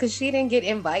girl because she didn't get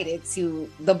invited to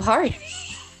the party.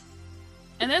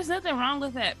 And there's nothing wrong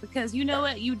with that because you know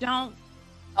what? You don't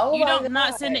Oh you my don't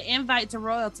not God. send an invite to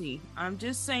royalty. I'm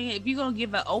just saying if you're gonna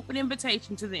give an open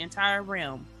invitation to the entire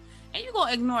realm and you're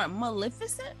gonna ignore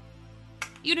Maleficent,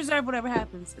 you deserve whatever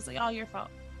happens. It's like all your fault.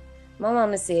 My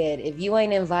mama said, if you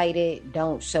ain't invited,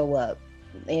 don't show up.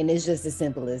 And it's just as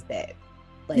simple as that.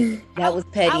 Like, that was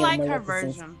petty I on like her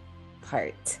Maleficent's version.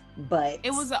 part. But It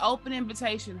was an open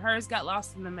invitation. Hers got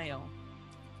lost in the mail.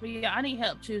 But yeah, I need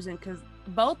help choosing because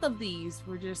both of these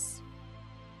were just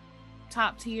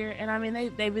top tier. And I mean,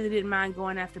 they really didn't mind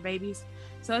going after babies.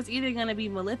 So it's either going to be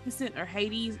Maleficent or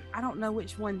Hades. I don't know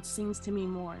which one sings to me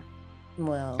more.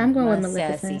 well, I'm going my with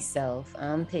Maleficent. sassy self.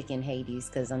 I'm picking Hades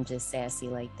because I'm just sassy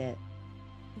like that.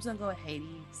 I'm just going to go with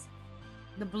Hades.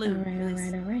 The All blue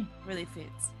right. really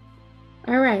fits.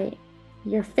 All right.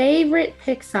 Your favorite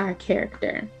Pixar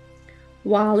character: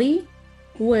 Wally,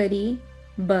 Woody,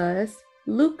 Buzz,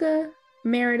 Luca,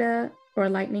 Merida, or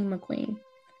Lightning McQueen?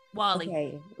 Wally.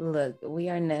 Okay, look, we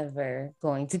are never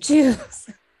going to choose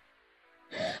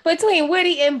between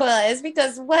Woody and Buzz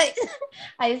because what?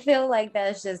 I feel like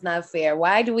that's just not fair.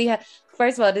 Why do we have?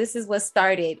 First of all, this is what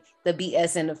started the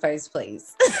BS in the first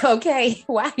place. Okay,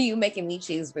 why are you making me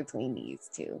choose between these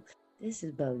two? This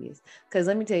is bogus. Because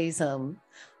let me tell you something.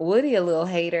 Woody a little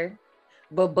hater,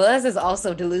 but Buzz is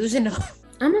also delusional.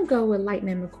 I'm gonna go with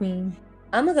Lightning McQueen.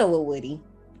 I'm gonna go with Woody.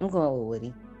 I'm going with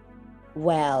Woody.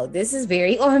 Wow, this is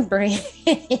very on brand.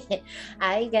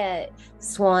 I got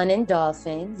Swan and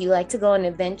Dolphin. You like to go on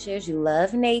adventures. You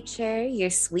love nature. You're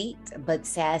sweet but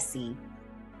sassy.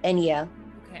 And yeah,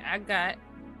 Okay, I got.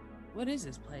 What is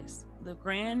this place? The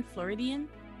Grand Floridian?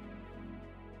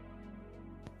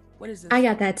 What is this? I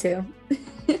got that too.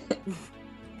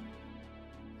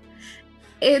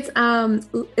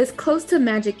 It's close to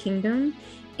Magic Kingdom,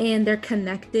 and they're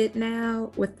connected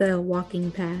now with the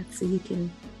walking path, so you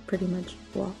can pretty much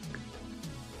walk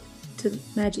to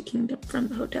Magic Kingdom from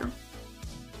the hotel.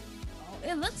 Oh,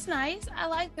 it looks nice. I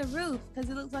like the roof because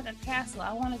it looks like a castle.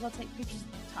 I want to go take pictures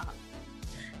at the top.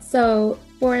 So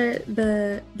for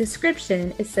the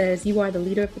description, it says you are the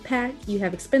leader of the pack. You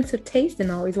have expensive taste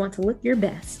and always want to look your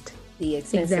best. the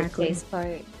expensive taste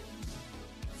part.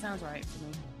 Sounds right for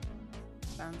me.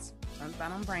 Sounds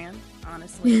about on brand,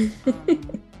 honestly.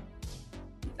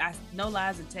 No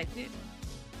lies detected.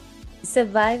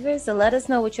 Survivors, so let us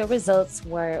know what your results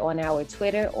were on our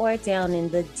Twitter or down in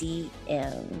the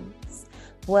DMs.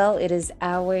 Well, it is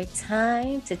our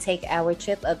time to take our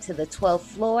trip up to the 12th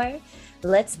floor.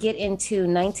 Let's get into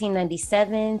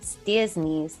 1997's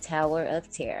Disney's Tower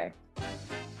of Terror.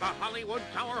 The Hollywood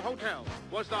Tower Hotel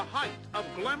was the height of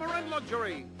glamour and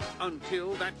luxury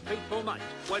until that fateful night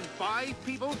when 5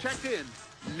 people checked in,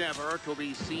 never to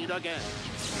be seen again.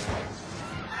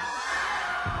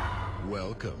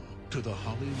 Welcome to the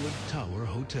Hollywood Tower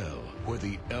Hotel, where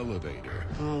the elevator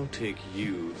I'll take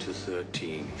you to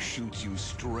 13. shoots you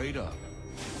straight up.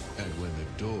 And when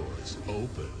the doors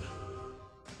open,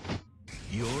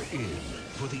 you're in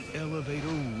for the elevator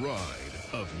ride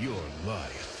of your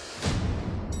life.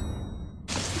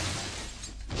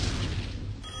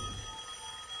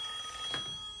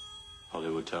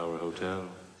 Hollywood Tower Hotel.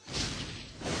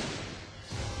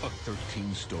 A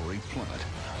 13-story plot,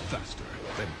 faster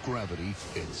than gravity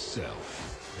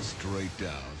itself. Straight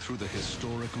down through the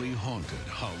historically haunted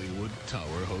Hollywood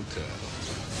Tower Hotel.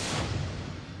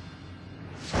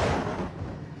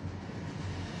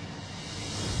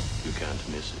 You can't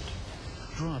miss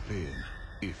it. Drop in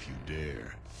if you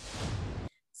dare.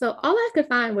 So all I could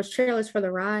find was trailers for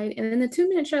the ride. And in the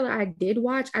 2-minute trailer I did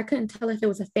watch, I couldn't tell if it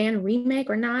was a fan remake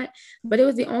or not, but it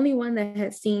was the only one that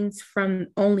had scenes from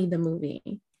only the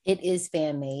movie. It is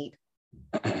fan made.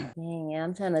 Dang,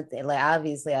 I'm trying to think. Like,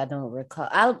 obviously, I don't recall.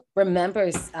 I remember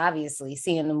obviously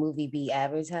seeing the movie be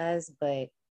advertised, but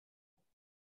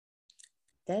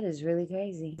that is really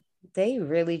crazy. They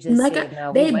really just said,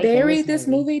 no, they buried this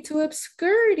movie to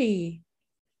obscurity.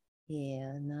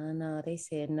 Yeah, no. They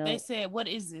said no. They said, "What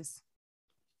is this?"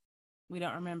 We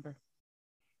don't remember.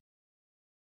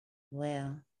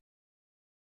 Well,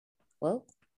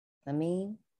 I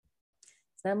mean,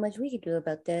 it's not much we could do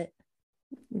about that.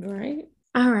 Right.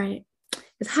 All right.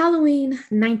 It's Halloween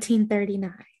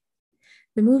 1939.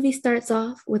 The movie starts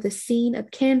off with a scene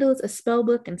of candles, a spell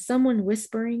book, and someone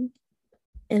whispering.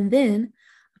 And then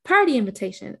a party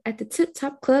invitation at the Tip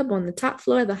Top Club on the top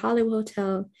floor of the Hollywood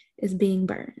Hotel is being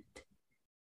burned.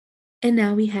 And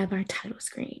now we have our title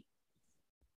screen.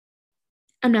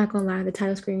 I'm not going to lie, the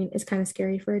title screen is kind of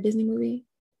scary for a Disney movie.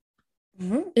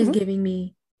 It's giving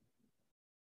me,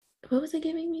 what was it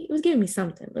giving me? It was giving me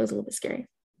something, but it was a little bit scary.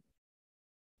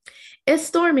 It's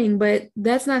storming, but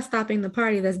that's not stopping the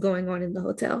party that's going on in the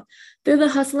hotel. Through the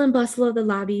hustle and bustle of the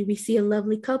lobby, we see a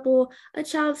lovely couple, a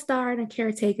child star and a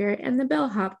caretaker, and the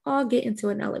bellhop all get into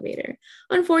an elevator.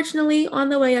 Unfortunately, on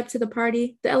the way up to the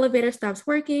party, the elevator stops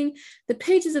working, the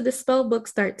pages of the spell book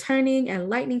start turning, and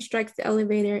lightning strikes the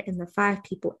elevator and the 5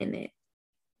 people in it.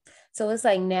 So it's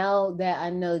like, now that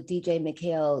I know DJ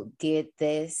McHale did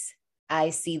this, I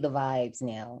see the vibes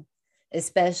now.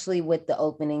 Especially with the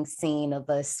opening scene of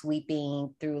us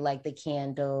sweeping through like the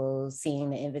candles, seeing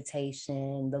the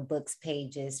invitation, the book's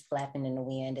pages flapping in the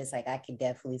wind. It's like, I could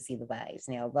definitely see the vibes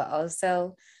now. But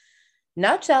also,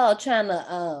 not y'all trying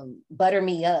to butter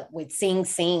me up with Sing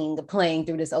Sing playing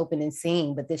through this opening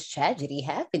scene, but this tragedy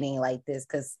happening like this,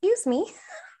 because excuse me.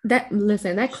 That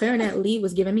clarinet lead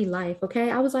was giving me life.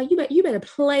 Okay, I was like, you better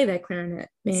play that clarinet,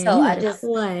 man. So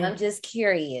I'm just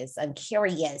curious. I'm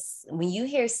curious. When you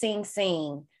hear Sing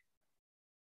Sing,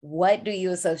 what do you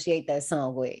associate that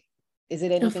song with? Is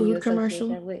it anything you associate commercial?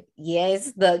 That with?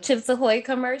 Yes, the Chips Ahoy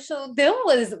commercial. Them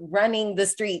was running the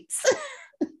streets.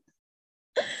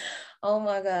 Oh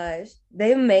my gosh,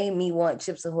 they made me want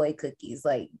Chips Ahoy cookies,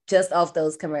 like just off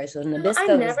those commercials. And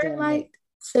I never liked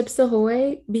Chips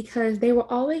Ahoy because they were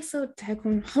always so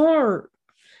daggone hard.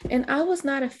 And I was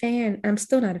not a fan, I'm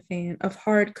still not a fan of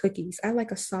hard cookies. I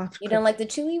like a soft You don't like the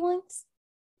chewy ones?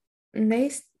 And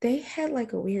they had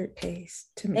like a weird taste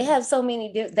to me. They have so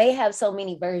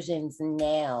many versions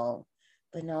now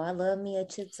But no, I love me a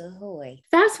Chips Ahoy.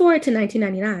 Fast forward to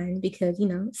 1999 because,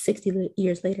 60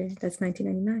 years later, that's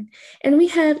 1999. And we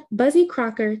have Buzzy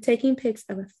Crocker taking pics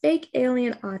of a fake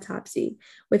alien autopsy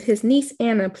with his niece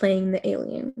Anna playing the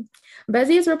alien.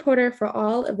 Buzzy is a reporter for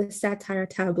all of the satire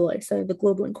tabloids, so the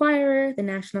Global Inquirer, the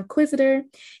National Inquisitor.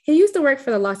 He used to work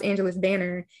for the Los Angeles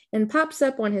Banner and pops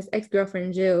up on his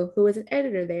ex-girlfriend Jill, who is an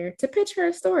editor there, to pitch her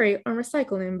a story on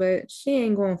recycling, but she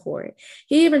ain't going for it.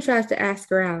 He even tries to ask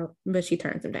her out, but she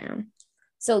turns him down.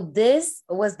 So this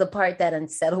was the part that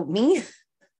unsettled me.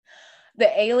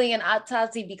 The alien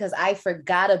autopsy, because I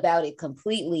forgot about it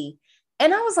completely.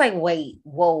 And I was like, wait,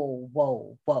 whoa,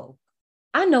 whoa, whoa.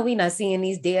 I know we're not seeing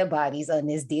these dead bodies on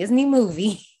this Disney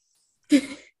movie.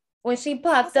 When she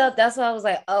popped up, that's why I was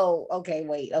like, oh, okay,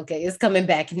 wait, okay, it's coming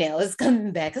back now. It's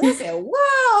coming back. I said,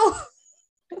 whoa.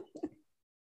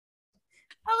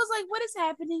 I was like, what is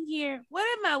happening here? What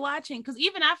am I watching? Because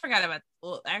even I forgot about,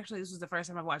 well, actually, this was the first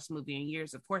time I've watched the movie in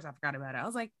years. Of course, I forgot about it. I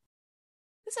was like,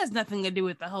 this has nothing to do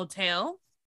with the hotel.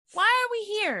 Why are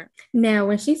we here? Now,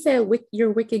 when she said,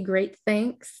 "You're wicked great,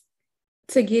 thanks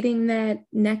to getting that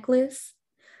necklace,"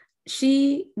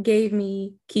 she gave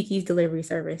me Kiki's delivery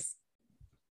service.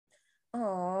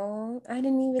 Oh, I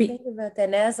didn't even think about that.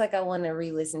 Now it's like I want to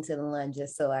re-listen to the line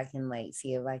just so I can like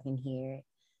see if I can hear it.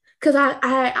 Because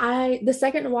the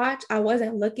second watch, I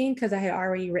wasn't looking because I had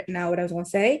already written out what I was going to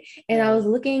say. And I was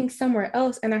looking somewhere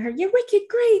else and I heard, "You're wicked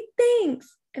great,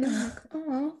 thanks." And I'm like,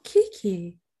 oh,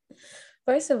 Kiki.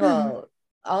 First of all,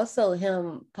 also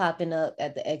him popping up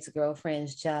at the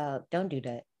ex-girlfriend's job. Don't do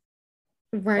that.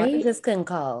 Right? I just couldn't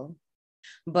call.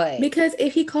 But because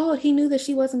if he called, he knew that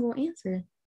she wasn't going to answer.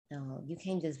 No, you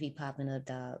can't just be popping up,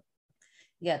 dog.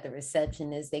 You got the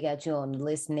receptionist. They got you on the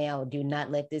list now. Do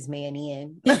not let this man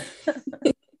in.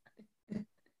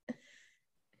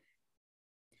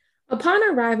 Upon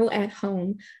arrival at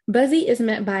home, Buzzy is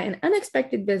met by an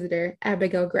unexpected visitor,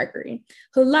 Abigail Gregory,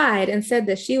 who lied and said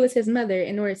that she was his mother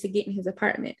in order to get in his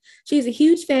apartment. She's a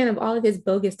huge fan of all of his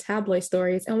bogus tabloid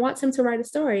stories and wants him to write a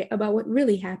story about what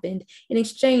really happened in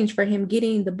exchange for him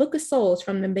getting the Book of Souls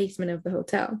from the basement of the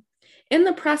hotel. In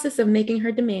the process of making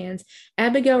her demands,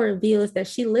 Abigail reveals that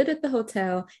she lived at the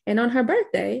hotel, and on her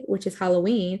birthday, which is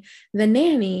Halloween, the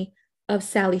nanny of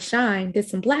Sally Shine did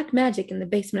some black magic in the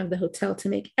basement of the hotel to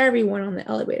make everyone on the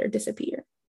elevator disappear.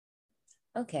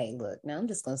 Okay, look, now I'm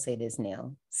just going to say this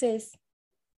now. Sis,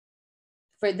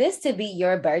 for this to be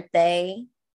your birthday,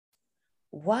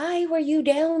 why were you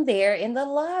down there in the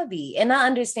lobby? And I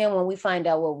understand when we find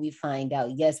out what we find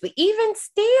out, yes, but even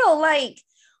still, like,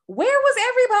 where was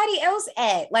everybody else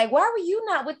at? Like, why were you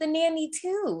not with the nanny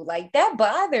too? Like, that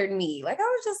bothered me. Like, I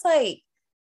was just like,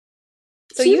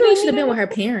 so she really should have been with her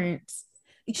parents.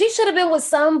 She should have been with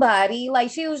somebody.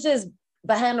 Like, she was just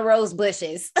behind the rose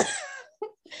bushes.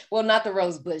 Well, not the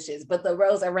rose bushes, but the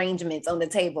rose arrangements on the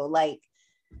table. Like,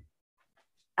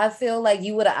 I feel like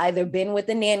you would have either been with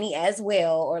the nanny as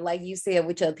well, or like you said,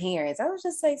 with your parents. I was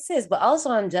just like, sis, but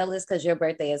also I'm jealous because your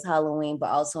birthday is Halloween, but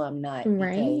also I'm not.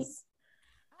 Right. Because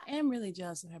I am really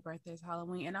jealous of her birthday is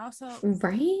Halloween. And also,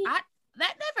 right?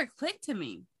 That never clicked to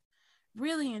me.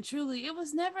 Really and truly. It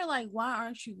was never like, why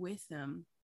aren't you with them?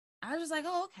 I was just like,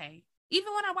 oh, okay.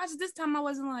 Even when I watched it this time, I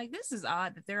wasn't like, this is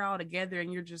odd that they're all together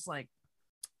and you're just like,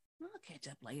 I'll catch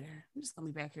up later. I'm just going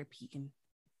to be back here peeking.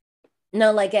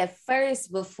 No, like at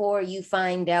first, before you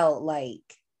find out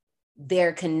like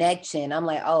their connection, I'm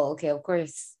like, oh, okay, of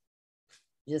course.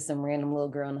 Just some random little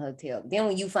girl in the hotel. Then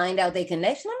when you find out their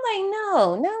connection, I'm like,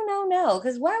 no.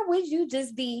 Because why would you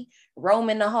just be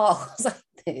roaming the halls like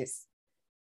this?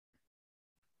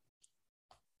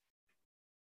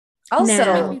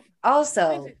 Also,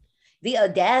 the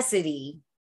audacity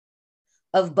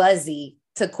of Buzzy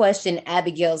to question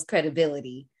Abigail's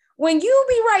credibility when you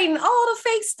be writing all the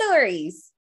fake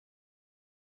stories.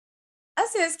 I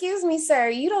said, excuse me, sir,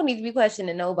 you don't need to be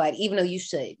questioning nobody, even though you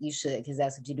should, because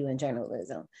that's what you do in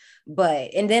journalism.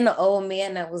 But, and then the old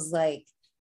man that was like,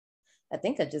 I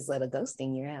think I just let a ghost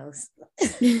in your house.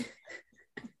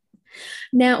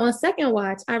 Now, on second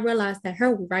watch, I realized that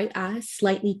her right eye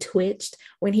slightly twitched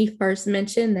when he first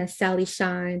mentioned that Sally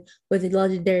Shine was a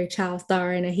legendary child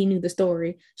star and that he knew the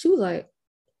story. She was like,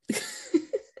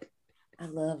 I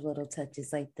love little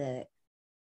touches like that.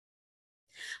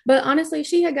 But honestly,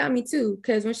 she had got me too,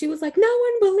 because when she was like, "No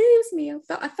one believes me,"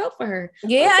 I felt for her.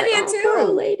 Yeah, I did like, too. Poor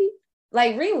lady.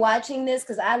 Like rewatching this,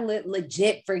 because I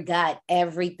legit forgot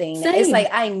everything. Same. It's like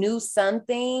I knew some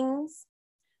things,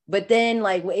 but then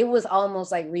like it was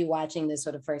almost like rewatching this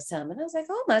for the first time. And I was like,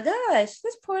 oh my gosh,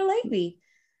 this poor lady.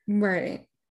 Right.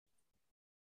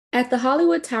 At the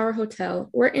Hollywood Tower Hotel,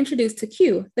 we're introduced to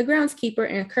Q, the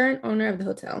groundskeeper and current owner of the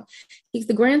hotel. He's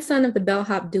the grandson of the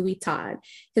bellhop Dewey Todd.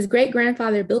 His great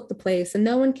grandfather built the place, and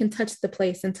no one can touch the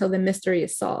place until the mystery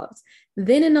is solved.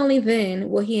 Then and only then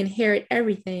will he inherit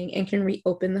everything and can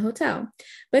reopen the hotel.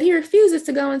 But he refuses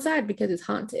to go inside because it's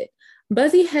haunted.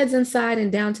 Buzzy heads inside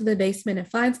and down to the basement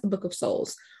and finds the Book of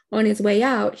Souls. On his way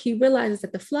out, he realizes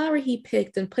that the flower he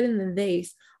picked and put in the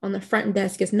vase on the front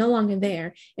desk is no longer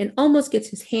there and almost gets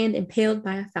his hand impaled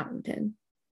by a fountain pen.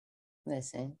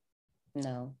 Listen,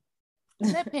 no.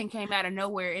 That pen came out of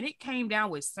nowhere and it came down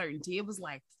with certainty. It was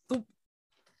like, thoop,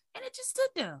 and it just stood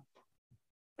there.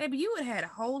 Baby, you would have had a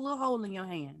whole little hole in your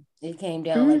hand. It came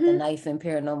down like the knife in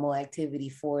Paranormal Activity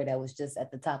 4 that was just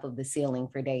at the top of the ceiling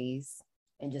for days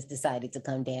and just decided to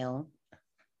come down.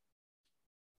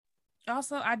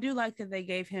 Also, I do like that they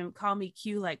gave him call me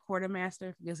Q like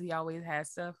quartermaster because he always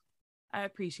has stuff. I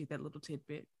appreciate that little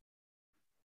tidbit.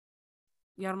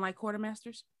 Y'all don't like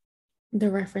quartermasters?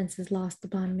 The reference is lost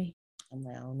upon me. I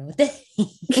don't know what that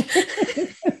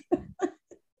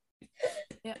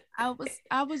Yeah,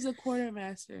 I was a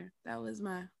quartermaster. That was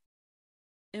my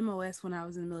MOS when I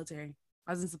was in the military.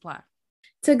 I was in supply.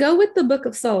 To go with the Book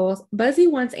of Souls, Buzzy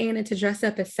wants Anna to dress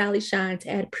up as Sally Shine to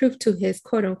add proof to his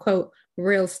quote-unquote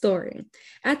real story.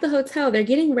 At the hotel, they're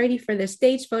getting ready for their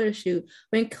stage photo shoot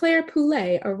when Claire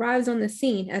Poulet arrives on the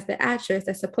scene as the actress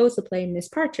that's supposed to play Miss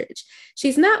Partridge.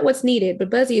 She's not what's needed, but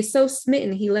Buzzy is so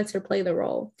smitten he lets her play the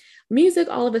role. Music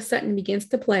all of a sudden begins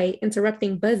to play,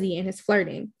 interrupting Buzzy and his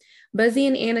flirting. Buzzy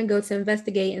and Anna go to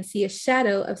investigate and see a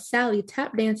shadow of Sally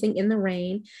tap dancing in the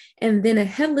rain, and then a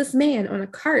headless man on a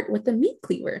cart with a meat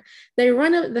cleaver. They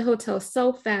run up the hotel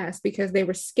so fast because they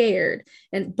were scared,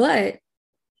 but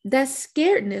that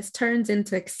scaredness turns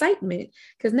into excitement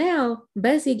because now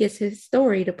Buzzy gets his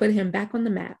story to put him back on the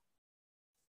map.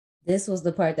 This was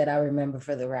the part that I remember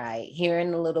for the ride.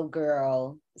 Hearing the little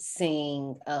girl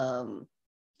sing,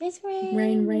 "It's rain,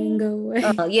 rain, rain, go away."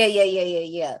 Oh,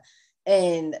 yeah.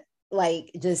 And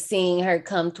like just seeing her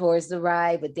come towards the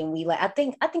ride, but then we I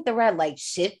think the ride like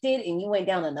shifted and you went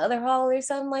down another hall or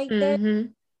something like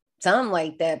that. Something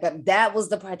like that. But that was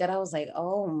the part that I was like,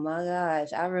 oh my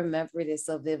gosh, I remember this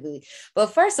so vividly.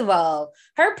 But first of all,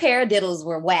 her paradiddles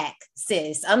were whack,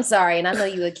 sis. I'm sorry. And I know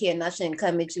you a kid and I shouldn't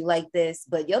come at you like this,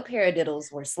 but your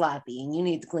paradiddles were sloppy and you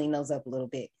need to clean those up a little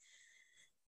bit.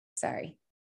 Sorry.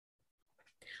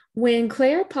 When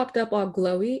Claire popped up all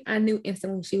glowy, I knew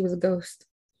instantly she was a ghost.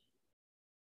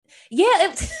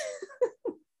 Yeah.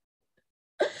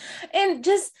 And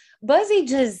just Buzzy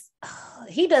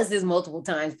he does this multiple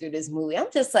times through this movie.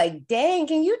 I'm just like, dang,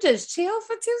 can you just chill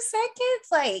for 2 seconds?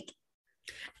 Like,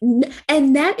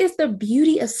 and that is the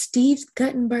beauty of Steve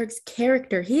Guttenberg's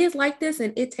character. He is like this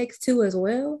and It Takes Two as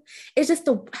well. It's just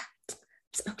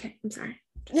okay, I'm sorry.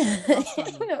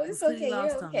 No, it's okay.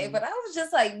 You're okay. But I was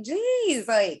just like, geez,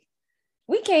 like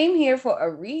we came here for a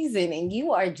reason and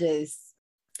you are just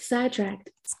sidetracked.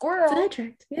 Squirrel.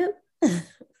 Sidetracked. Yep.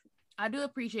 I do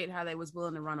appreciate how they was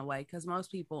willing to run away because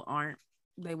most people aren't.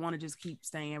 They want to just keep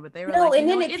staying, but they were no, like, and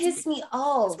then it pissed me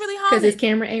off. It's really hard because his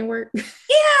camera ain't work. Yeah,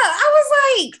 I was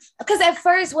like, because at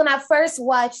first, when I first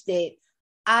watched it,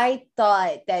 I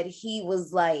thought that he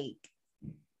was like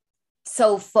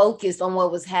so focused on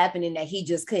what was happening that he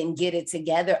just couldn't get it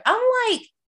together. I'm like,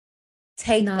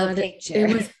 take a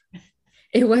picture.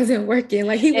 It wasn't working.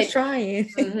 Like he was trying.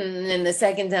 And the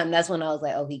second time, that's when I was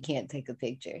like, oh, he can't take a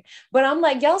picture. But I'm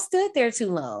like, y'all stood there too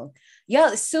long. Y'all,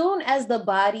 as soon as the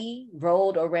body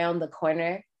rolled around the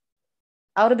corner,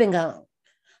 I would have been gone.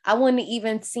 I wouldn't have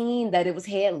even seen that it was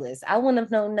headless. I wouldn't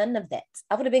have known none of that.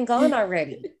 I would have been gone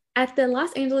already. At the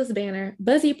Los Angeles banner,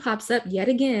 Buzzy pops up yet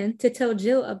again to tell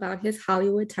Jill about his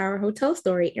Hollywood Tower Hotel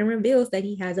story and reveals that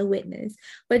he has a witness.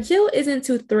 But Jill isn't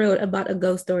too thrilled about a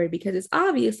ghost story because it's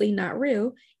obviously not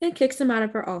real and kicks him out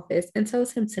of her office and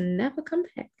tells him to never come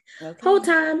back. Okay. Whole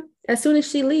time, as soon as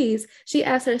she leaves, she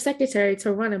asks her secretary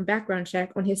to run a background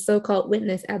check on his so-called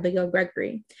witness, Abigail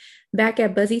Gregory. Back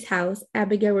at Buzzy's house,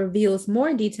 Abigail reveals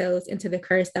more details into the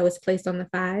curse that was placed on the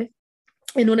 5.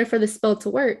 In order for the spell to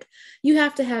work, you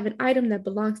have to have an item that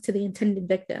belongs to the intended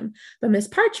victim. But Miss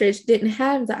Partridge didn't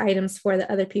have the items for the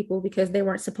other people because they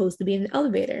weren't supposed to be in the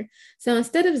elevator. So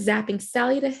instead of zapping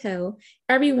Sally to hell,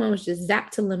 everyone was just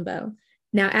zapped to limbo.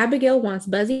 Now Abigail wants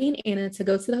Buzzy and Anna to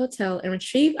go to the hotel and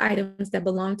retrieve items that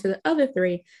belong to the other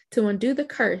 3 to undo the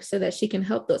curse so that she can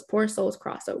help those poor souls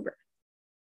cross over.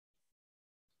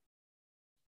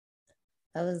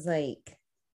 I was like,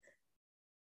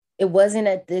 it wasn't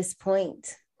at this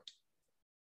point,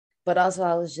 but also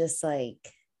I was just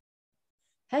like,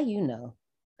 how you know?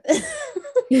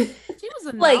 She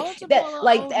was a Like knowledgeable that, little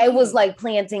like old it was lady. like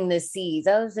planting the seeds.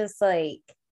 I was just like,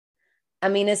 I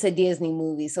mean, it's a Disney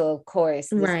movie, so of course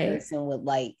this Right. person would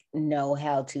like know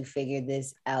how to figure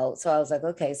this out. So I was like,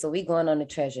 okay, so we going on a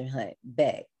treasure hunt,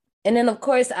 bet. And then of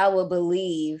course I would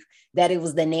believe that it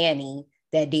was the nanny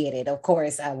that did it. Of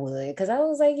course I would, because I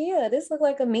was like, yeah, this looked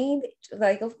like a mean,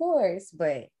 like of course,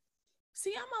 but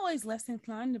See, I'm always less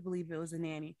inclined to believe it was a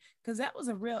nanny because that was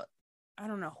a real, I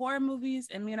don't know, horror movies.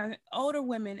 And older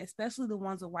women, especially the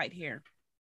ones with white hair,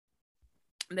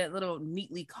 that little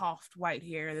neatly coiffed white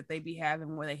hair that they be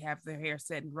having where they have their hair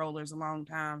set in rollers a long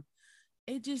time.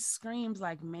 It just screams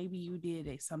like maybe you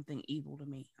did something evil to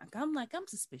me. I'm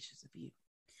suspicious of you.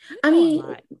 You I know a mean,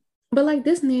 lot. but like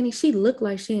this nanny, she looked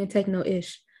like she didn't take no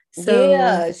ish. So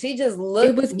yeah, she just it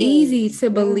looked was easy mean. to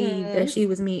believe that Mm-hmm. she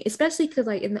was mean, especially because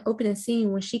like in the opening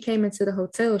scene when she came into the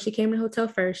hotel, she came in the hotel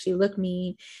first, she looked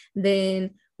mean.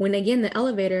 Then when they get in the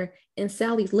elevator and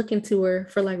Sally's looking to her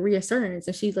for like reassurance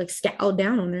and she's like scowled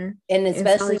down on her. And And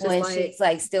especially Sally's just when like, she's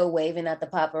like still waving at the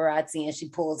paparazzi and she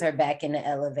pulls her back in the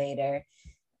elevator.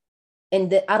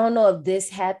 And I don't know if this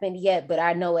happened yet, but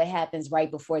I know it happens right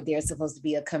before there's supposed to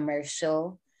be a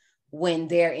commercial when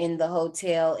they're in the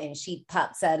hotel and she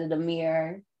pops out of the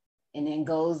mirror and then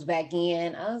goes back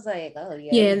in. I was like, oh yeah,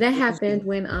 yeah, that it's happened you.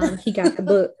 when he got the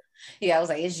book. Yeah, I was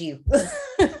like, it's you.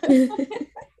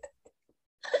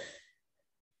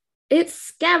 It's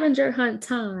scavenger hunt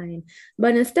time.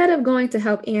 But instead of going to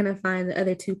help Anna find the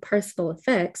other two personal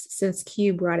effects, since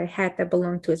Q brought a hat that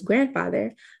belonged to his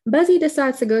grandfather, Buzzy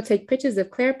decides to go take pictures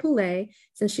of Claire Poulet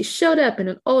since she showed up in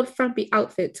an old frumpy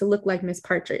outfit to look like Miss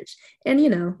Partridge. And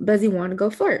Buzzy wanted to go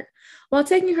flirt. While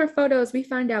taking her photos, we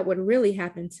find out what really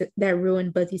happened that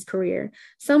ruined Buzzy's career.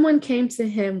 Someone came to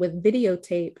him with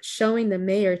videotape showing the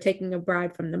mayor taking a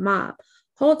bribe from the mob.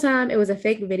 Whole time it was a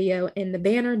fake video, and the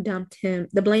banner dumped him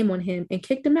the blame on him and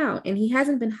kicked him out, and he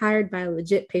hasn't been hired by a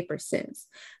legit paper since.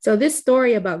 So this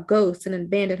story about ghosts in an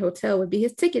abandoned hotel would be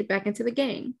his ticket back into the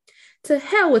game. To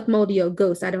hell with moldy old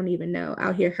ghosts I don't even know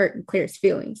out here hurting Claire's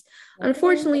feelings. Okay.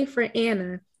 Unfortunately for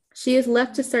Anna, she is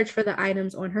left to search for the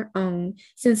items on her own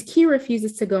since Key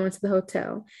refuses to go into the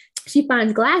hotel. She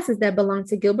finds glasses that belong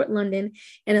to Gilbert London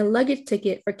and a luggage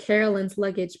ticket for Carolyn's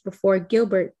luggage before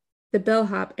Gilbert, the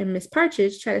bellhop, and Miss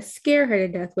Partridge try to scare her to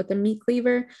death with a meat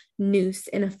cleaver, noose,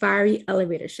 and a fiery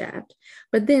elevator shaft.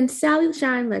 But then Sally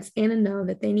Shine lets Anna know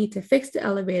that they need to fix the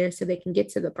elevator so they can get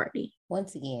to the party.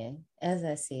 Once again, as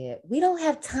I said, we don't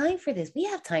have time for this. We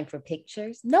have time for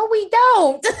pictures. No, we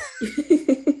don't.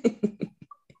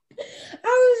 I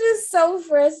was just so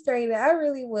frustrated. I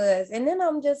really was. And then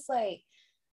I'm just like,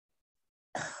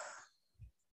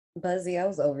 Buzzy, I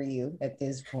was over you at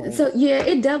this point. So yeah,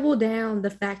 it doubled down the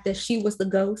fact that she was the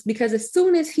ghost because as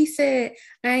soon as he said,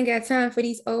 I ain't got time for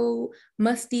these old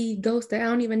musty ghosts that I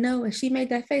don't even know, and she made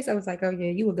that face, I was like, oh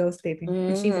yeah, you a ghost, baby.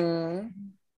 And she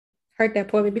hurt that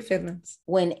poor baby feelings.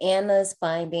 When Anna's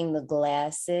finding the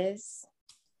glasses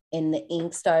and the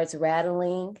ink starts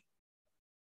rattling,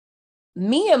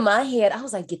 me in my head, I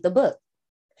was like, get the book.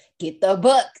 Get the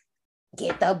book.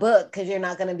 Get the book, because you're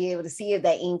not going to be able to see if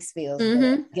that ink spills.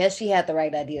 Mm-hmm. I guess she had the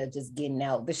right idea of just getting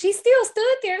out, but she still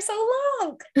stood there so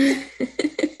long.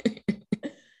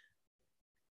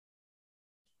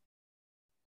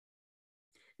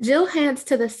 Jill heads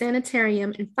to the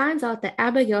sanitarium and finds out that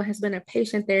Abigail has been a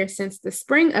patient there since the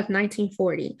spring of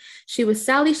 1940. She was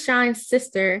Sally Shine's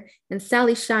sister, and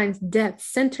Sally Shine's death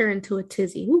sent her into a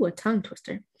tizzy. Ooh, a tongue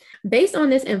twister. Based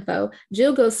on this info,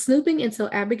 Jill goes snooping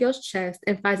into Abigail's chest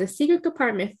and finds a secret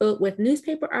compartment filled with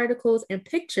newspaper articles and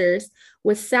pictures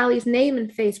with Sally's name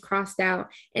and face crossed out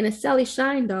and a Sally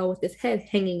Shine doll with its head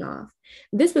hanging off.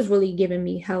 This was really giving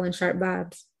me Helen Sharp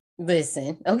vibes.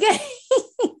 Listen, okay.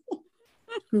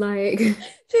 Like,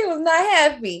 she was not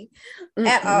happy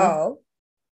at all.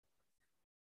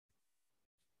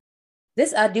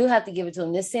 This, I do have to give it to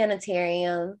him. This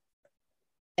sanitarium,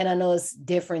 and I know it's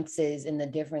differences in the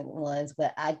different ones,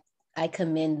 but I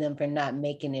commend them for not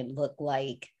making it look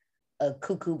like a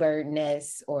cuckoo bird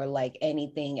nest or like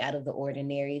anything out of the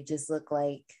ordinary. It just looked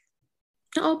like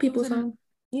old people's home.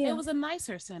 Yeah. It was a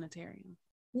nicer sanitarium.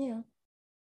 Yeah.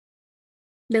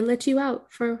 They let you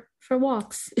out for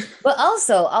walks. But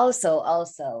also,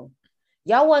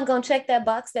 y'all wasn't gonna check that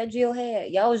box that Jill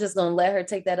had. Y'all was just gonna let her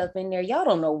take that up in there. Y'all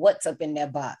don't know what's up in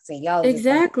that box, and y'all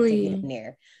exactly just in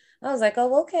there. I was like,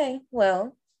 oh, okay,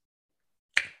 well,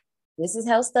 this is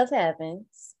how stuff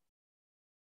happens.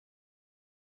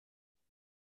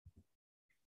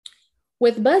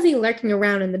 With Buzzy lurking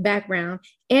around in the background,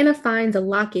 Anna finds a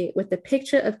locket with a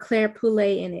picture of Claire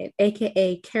Poulet in it,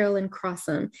 aka Carolyn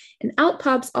Crossum, and out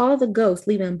pops all the ghosts,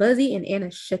 leaving Buzzy and Anna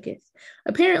shooketh.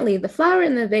 Apparently, the flower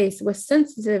in the vase was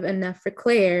sensitive enough for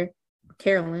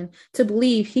Carolyn, to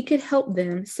believe he could help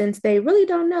them since they really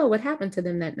don't know what happened to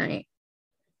them that night.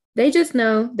 They just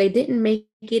know they didn't make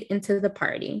it into the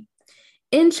party.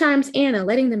 In chimes Anna,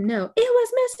 letting them know it was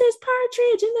Mrs.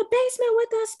 Partridge in the basement with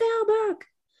the spell book.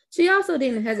 She also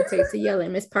didn't hesitate to yell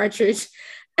at Miss Partridge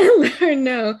and let her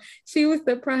know she was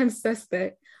the prime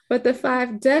suspect. But the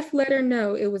five deaf let her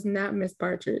know it was not Miss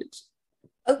Partridge.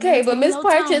 Okay, but Miss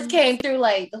Partridge came through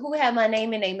like, who had my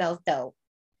name in their mouth though?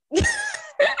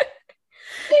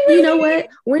 You know what?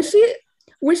 When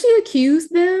she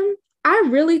accused them, I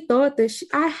really thought that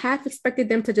I half expected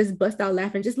them to just bust out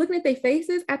laughing. Just looking at their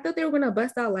faces, I thought they were gonna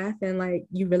bust out laughing. Like,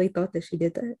 you really thought that she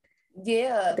did that?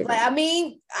 Yeah, like, I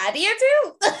mean, I did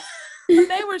too. But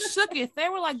they were shooketh. They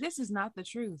were like, this is not the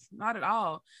truth. Not at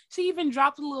all. She even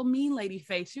dropped a little mean lady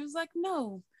face. She was like,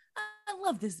 no, I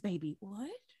love this baby. What?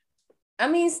 I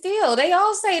mean, still, they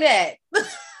all say that.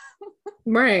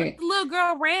 Right. The little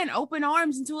girl ran open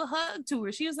arms into a hug to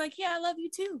her. She was like, yeah, I love you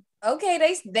too.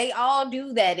 Okay, they all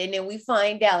do that. And then we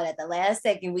find out at the last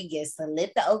second we get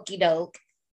slit the okie doke.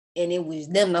 And it was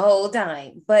them the whole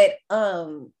time. But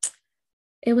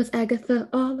it was Agatha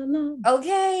all along.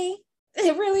 Okay.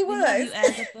 It really was. You,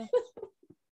 Agatha.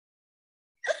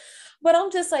 But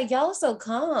I'm just like, y'all so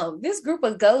calm. This group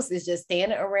of ghosts is just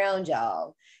standing around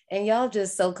y'all. And y'all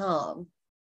just so calm.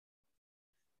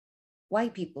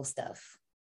 White people stuff.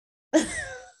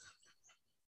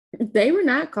 They were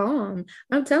not calm.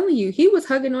 I'm telling you, he was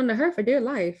hugging on to her for dear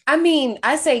life. I mean,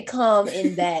 I say calm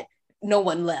in that no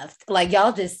one left. Like,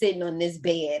 y'all just sitting on this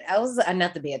bed. I was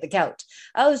not the bed, the couch.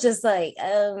 I was just like,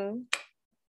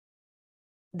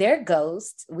 they're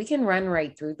ghosts. We can run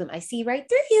right through them. I see right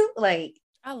through you. Like,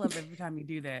 I love every time you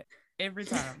do that. Every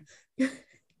time.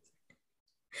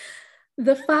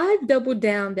 The five double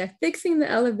down that fixing the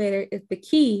elevator is the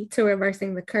key to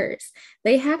reversing the curse.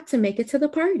 They have to make it to the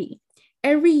party.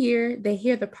 Every year, they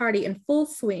hear the party in full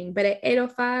swing, but at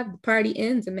 8:05, the party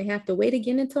ends and they have to wait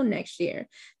again until next year.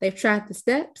 They've tried the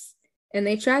steps and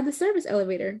they tried the service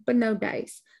elevator, but no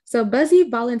dice. So Buzzy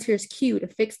volunteers Q to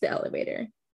fix the elevator.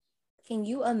 Can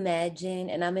you imagine,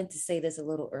 and I meant to say this a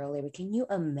little earlier, but can you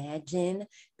imagine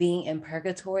being in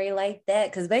purgatory like that?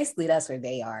 Because basically that's where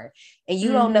they are. And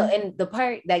you don't know. And the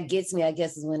part that gets me, I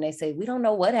guess, is when they say, we don't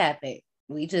know what happened.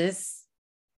 We just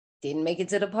didn't make it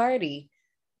to the party.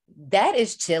 That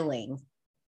is chilling.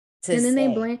 And then they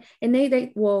blame, and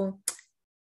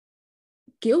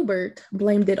Gilbert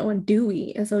blamed it on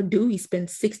Dewey. And so Dewey spent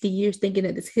 60 years thinking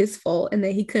that it's his fault and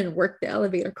that he couldn't work the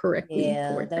elevator correctly.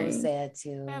 Yeah, that was sad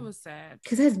too. That was sad.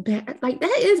 Because that's bad. Like,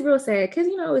 that is real sad. Because,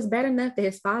 it's bad enough that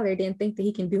his father didn't think that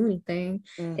he can do anything.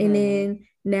 Mm-hmm. And then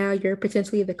now you're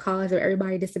potentially the cause of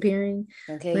everybody disappearing.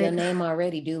 Okay, your name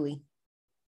already, Dewey.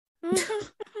 And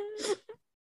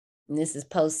this is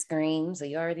post-Scream, so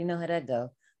you already know how that go.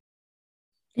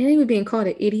 And he was being called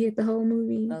an idiot the whole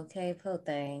movie. Okay, poor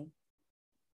thing.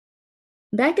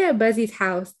 Back at Buzzy's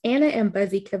house, Anna and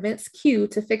Buzzy convince Q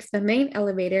to fix the main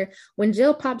elevator when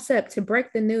Jill pops up to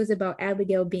break the news about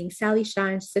Abigail being Sally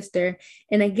Shine's sister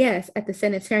and a guest at the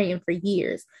sanitarium for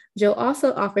years. Jill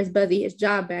also offers Buzzy his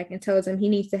job back and tells him he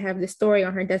needs to have the story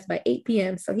on her desk by 8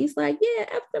 p.m. So he's like, yeah,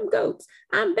 F them goats.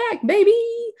 I'm back, baby.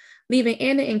 Leaving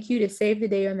Anna and Q to save the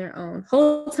day on their own.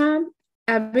 Whole time,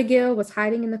 Abigail was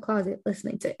hiding in the closet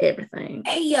listening to everything.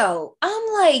 Hey, yo,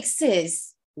 I'm like,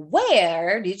 sis,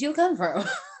 where did you come from?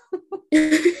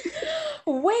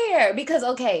 Where? Because,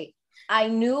 okay, I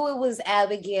knew it was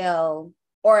Abigail,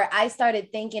 or I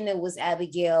started thinking it was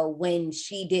Abigail when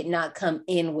she did not come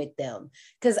in with them.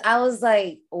 Because I was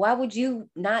like, why would you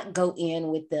not go in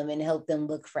with them and help them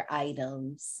look for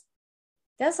items?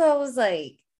 That's what I was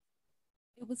like.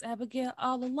 It was Abigail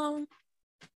all along.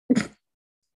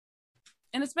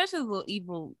 And especially the little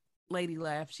evil lady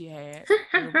laugh she had.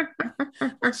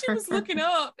 She was looking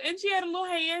up and she had a little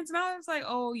hands and I was like,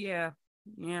 oh yeah,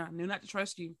 I knew not to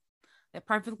trust you. That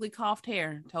perfectly coiffed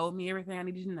hair told me everything I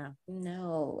needed to know.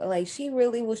 No, like she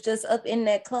really was just up in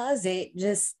that closet,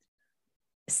 just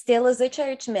still as a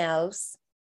church mouse.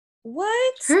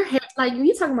 What? Her hair, like,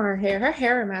 you talking about her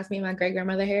hair reminds me of my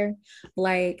great-grandmother hair.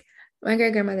 Like, my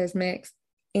great-grandmother's mixed,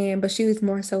 but she was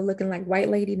more so looking like white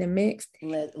lady than mixed.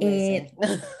 And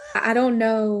I don't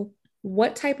know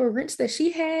what type of rinse that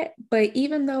she had, but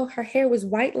even though her hair was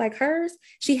white like hers,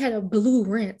 she had a blue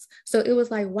rinse. So it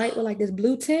was like white with like this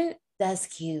blue tint. That's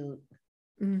cute.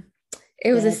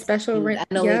 It was a That's special cute. I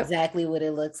rent. know Yep. exactly what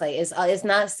it looks like. It's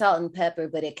not salt and pepper,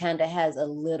 but it kind of has a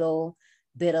little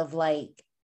bit of like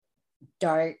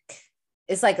dark.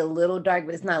 It's like a little dark,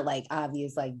 but it's not like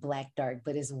obvious like black dark,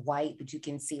 but it's white, but you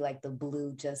can see like the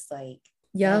blue just like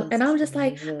that Yep. And is I'm just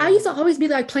like, I used really to always be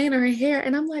like playing her hair,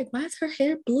 and I'm like, why is her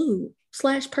hair blue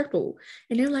slash purple?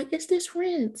 And they're like, it's this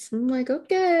rinse. I'm like,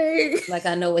 okay. like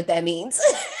I know what that means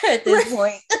at this Right.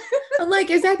 point. I'm like,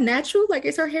 is that natural? Like,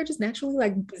 is her hair just naturally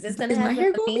like, Is this gonna is my happen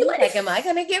hair for gonna be me? Like, am I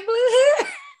gonna get blue hair?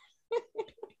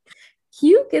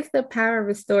 Hugh gets the power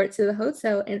restored to the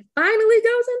hotel and finally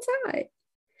goes inside.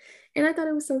 And I thought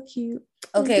it was so cute.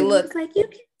 And Okay, he was look, like, you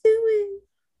can do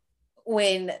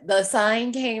when the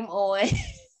sign came on, I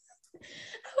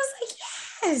was like,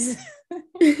 yes.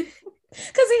 it.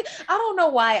 Because I don't know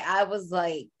why I was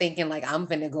like thinking like I'm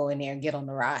gonna go in there and get on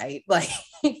the ride. Like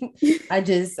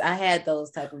I had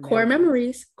those type of Core memories.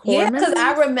 memories. Yeah, Core because I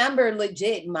memories. remember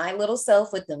legit my little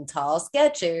self with them tall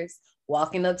Skechers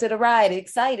walking up to the ride,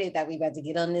 excited that we about to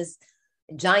get on this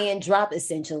giant drop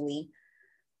essentially.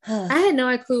 I had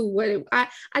no clue what I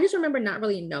just remember not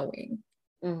really knowing.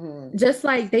 Mm-hmm. Just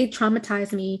like they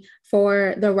traumatized me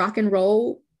for the rock and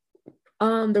roll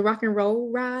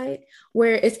ride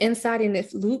where it's inside in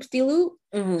this loop de loop.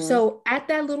 Mm-hmm. So at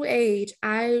that little age,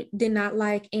 I did not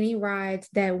like any rides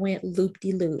that went loop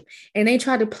de loop. And they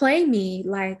tried to play me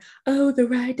like, oh, the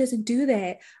ride doesn't do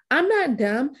that. I'm not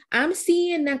dumb. I'm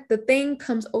seeing that the thing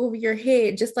comes over your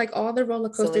head, just like all the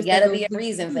roller So it coasters that gotta go be a loop de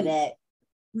reason for loop. that.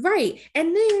 Right.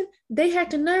 And then they had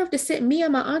the nerve to sit me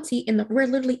and my auntie we're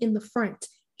literally in the front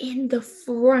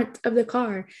of the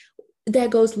car that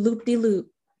goes loop de loop.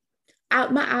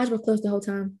 My eyes were closed the whole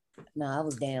time. No, I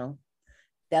was down.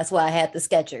 That's why I had the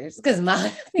Skechers because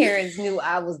my parents knew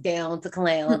I was down to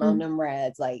clown on Mm-mm. them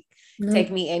rides. Like, take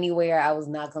No. me anywhere. I was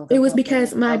not gonna It was complain.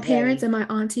 because my parents Okay, and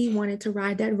my auntie wanted to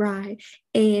ride that ride.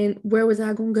 And where was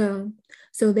I going to go?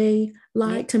 So they yeah,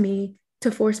 lied to me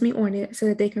to force me on it so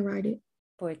that they can ride it.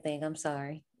 poor thing. I'm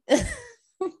sorry.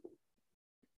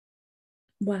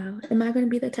 Wow. Am I going to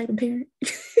be that type of parent?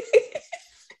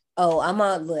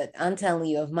 Oh, look. I'm telling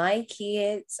you, if my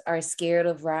kids are scared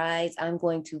of rides, I'm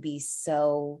going to be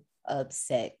so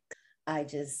upset. I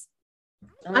just,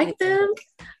 I'm gonna Like get some. them.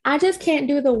 I just can't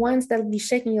do the ones that'll be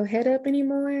shaking your head up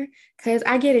anymore because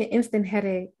I get an instant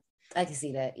headache. I can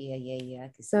see that. Yeah, yeah, yeah. I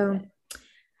can see So that.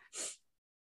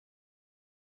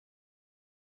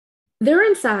 they're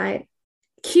inside.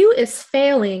 Q is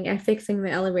failing at fixing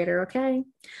the elevator, okay?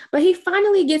 But he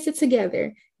finally gets it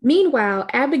together. Meanwhile,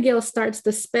 Abigail starts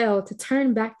the spell to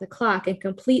turn back the clock and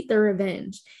complete the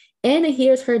revenge. Anna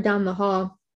hears her down the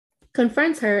hall,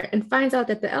 confronts her, and finds out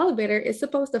that the elevator is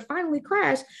supposed to finally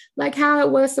crash like how it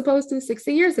was supposed to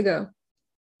 60 years ago.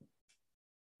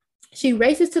 She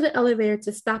races to the elevator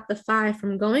to stop the five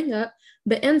from going up,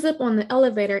 but ends up on the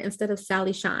elevator instead of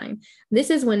Sally Shine. This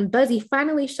is when Buzzy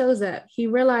finally shows up. He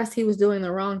realized he was doing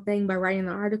the wrong thing by writing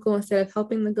the article instead of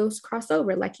helping the ghost cross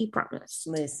over like he promised.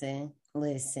 Listen.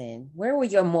 Where were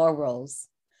your morals?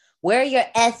 Where are your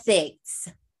ethics?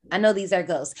 I know these are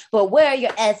ghosts, but where are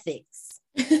your ethics?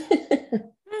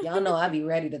 Y'all know I'd be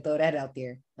ready to throw that out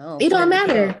there. It don't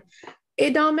matter.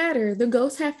 It don't matter. The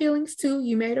ghosts have feelings too.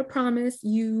 You made a promise.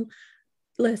 You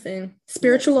listen,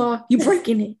 spiritual law, you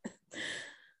breaking it.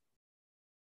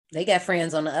 They got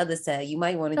friends on the other side. You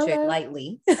might want to tread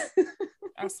lightly.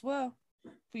 I swear.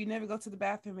 So you never go to the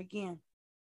bathroom again.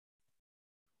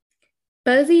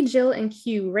 Buzzy, Jill, and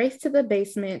Q race to the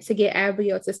basement to get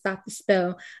Abigail to stop the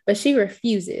spell, but she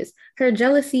refuses. Her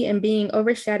jealousy and being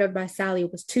overshadowed by Sally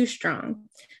was too strong.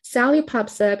 Sally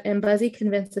pops up, and Buzzy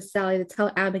convinces Sally to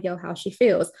tell Abigail how she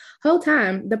feels. Whole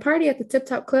time, the party at the Tip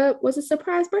Top Club was a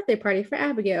surprise birthday party for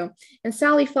Abigail, and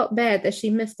Sally felt bad that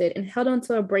she missed it and held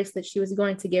onto a bracelet she was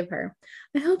going to give her.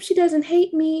 I hope she doesn't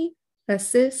hate me.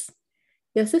 Sis,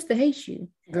 your sister hates you.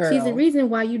 Girl, she's the reason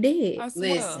why you did.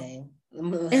 Listen.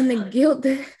 And the guilt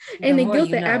that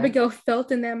Abigail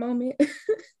felt in that moment.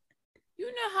 You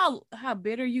know how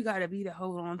bitter you gotta be to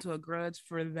hold on to a grudge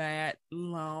for that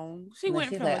long. She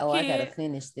went from like, a I kid gotta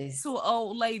finish this to an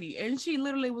old lady, and she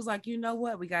literally was like, you know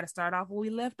what? We gotta start off where we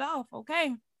left off.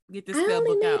 Okay, get this spell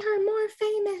book out. I only made her more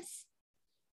famous.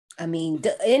 I mean, and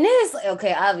it's like,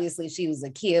 okay, obviously she was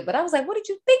a kid, but I was like, what did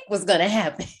you think was gonna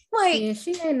happen? Like, yeah,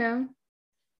 she didn't know.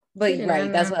 But right,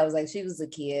 that's why I was like, she was a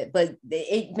kid. But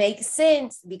it makes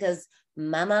sense because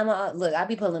my mama, look, I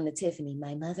be pulling the Tiffany.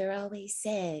 My mother always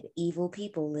said evil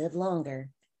people live longer.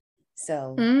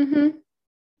 So,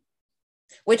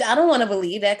 which I don't want to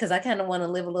believe that because I kind of want to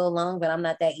live a little long, but I'm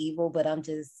not that evil, but I'm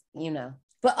just,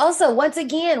 But also, once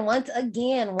again,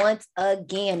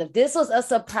 if this was a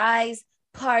surprise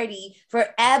party for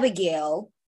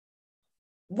Abigail,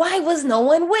 why was no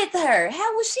one with her?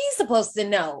 How was she supposed to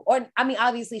know? Or, I mean,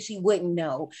 obviously she wouldn't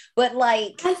know, but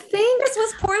like, I think this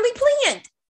was poorly planned.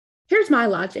 here's my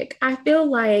logic. I feel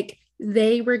like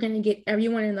they were going to get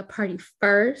everyone in the party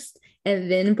first and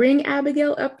then bring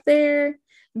Abigail up there.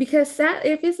 Because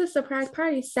if it's a surprise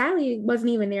party, Sally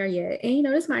wasn't even there yet. And,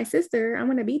 it's my sister. I'm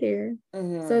going to be there.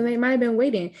 Mm-hmm. So they might have been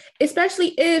waiting.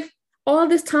 Especially if all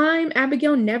this time,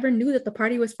 Abigail never knew that the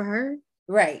party was for her.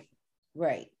 Right.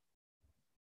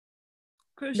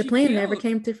 The plan never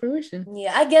came to fruition.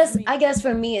 Yeah, I guess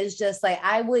for me, it's just like,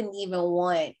 I wouldn't even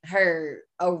want her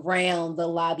around the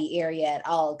lobby area at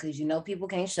all. Cause people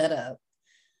can't shut up.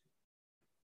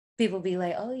 People be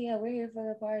like, oh yeah, we're here for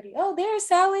the party. Oh, there's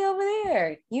Sally over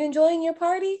there. You enjoying your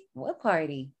party? What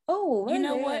party? Oh, you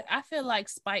know what? I feel like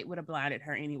spite would have blinded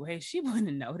her anyway. She wouldn't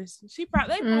have noticed. They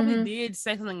probably did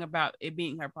say something about it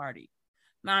being her party.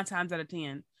 9 times out of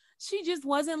 10. She just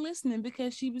wasn't listening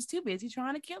because she was too busy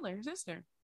trying to kill her sister.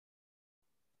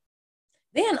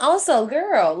 Then also,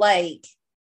 girl, like,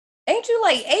 ain't you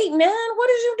like 8, 9? What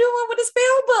is you doing with the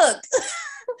spell book?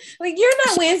 Like, you're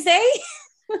not Wednesday.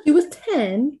 She was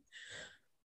 10.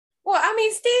 Well, I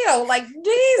mean, still, like,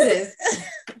 Jesus.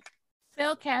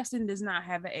 Spell casting does not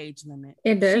have an age limit.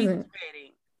 It doesn't.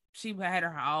 She had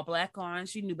her all black on.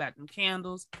 She knew about them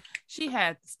candles. She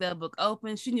had the spell book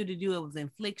open. She knew to do it was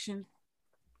infliction.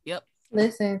 Yep.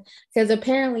 Listen, because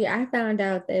apparently I found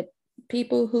out that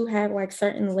people who have like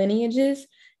certain lineages,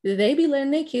 they be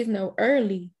letting their kids know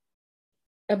early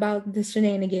about the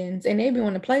shenanigans, and they be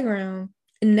on the playground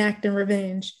enacting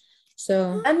revenge.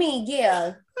 So I mean,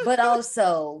 yeah, but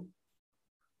also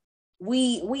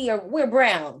we're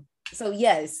brown. So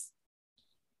yes.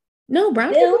 No,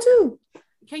 brown people too.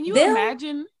 Can you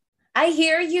imagine? I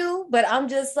hear you, but I'm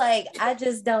just like, I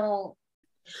just don't.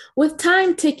 With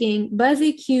time ticking,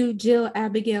 Buzzy, Q, Jill,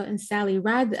 Abigail, and Sally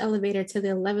ride the elevator to the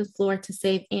 11th floor to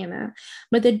save Anna,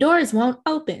 but the doors won't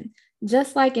open.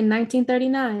 Just like in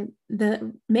 1939,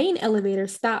 the main elevator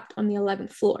stopped on the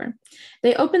 11th floor.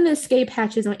 They opened the escape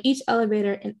hatches on each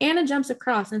elevator, and Anna jumps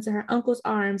across into her uncle's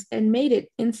arms and made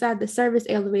it inside the service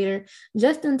elevator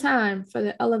just in time for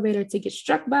the elevator to get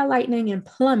struck by lightning and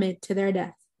plummet to their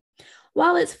death.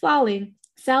 While it's falling,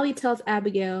 Sally tells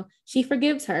Abigail she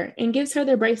forgives her and gives her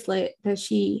the bracelet that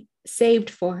she saved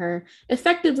for her,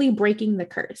 effectively breaking the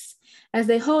curse. As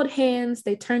they hold hands,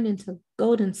 they turn into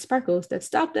golden sparkles that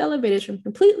stop the elevators from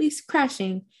completely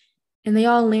crashing, and they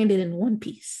all landed in one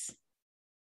piece.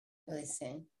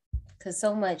 Listen, because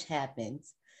so much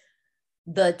happens.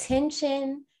 The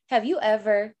tension. Have you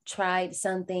ever tried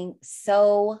something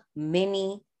so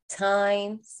many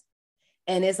times?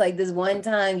 And it's like this one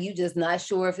time you just not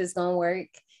sure if it's going to work.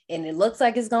 And it looks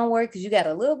like it's going to work because you got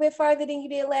a little bit farther than you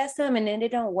did last time. And then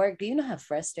it don't work. Do you know how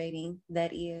frustrating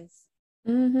that is?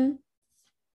 Mm-hmm.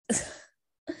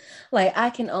 Like, I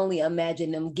can only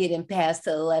imagine them getting past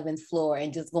the 11th floor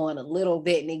and just going a little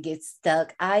bit and it gets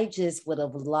stuck. I just would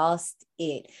have lost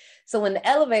it. So when the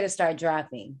elevator started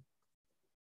dropping,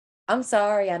 I'm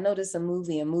sorry, I know this is a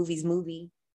movie, a movie's movie.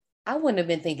 I wouldn't have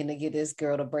been thinking to get this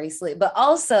girl the bracelet, but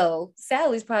also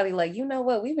Sally's probably like, you know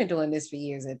what? We've been doing this for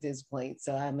years at this point.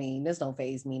 So, I mean, this don't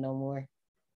faze me no more.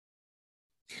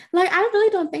 Like, I really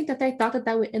don't think that they thought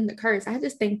that would end the curse. I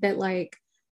just think that, like,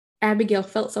 Abigail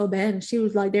felt so bad and she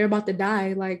was like, they're about to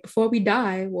die. Like, before we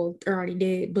die, well, they're already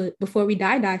dead, but before we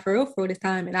die for real this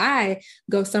time, and I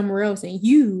go somewhere else and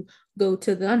you go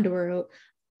to the underworld.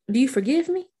 Do you forgive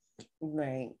me?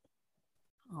 Right.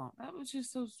 Oh, that was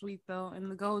just so sweet, though. And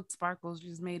the gold sparkles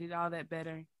just made it all that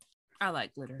better. I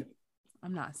like glitter.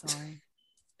 I'm not sorry.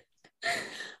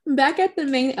 Back at the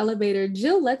main elevator,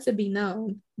 Jill lets it be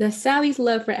known that Sally's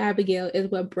love for Abigail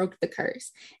is what broke the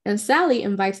curse. And Sally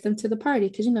invites them to the party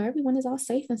because, everyone is all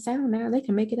safe and sound now. They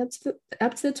can make it up to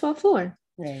the 12th floor.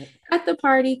 Right. At the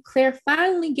party, Claire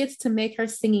finally gets to make her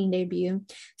singing debut.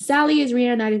 Sally is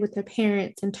reunited with her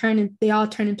parents and they all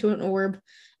turn into an orb.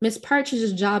 Miss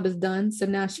Partridge's job is done, so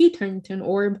now she turned into an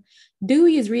orb.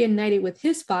 Dewey is reunited with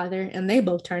his father, and they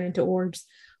both turn into orbs.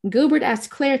 Gilbert asks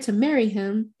Claire to marry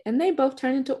him, and they both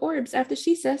turn into orbs after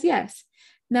she says yes.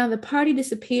 Now the party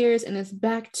disappears, and it's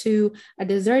back to a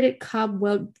deserted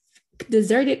cobweb-filled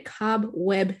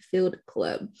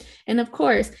club. And of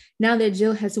course, now that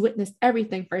Jill has witnessed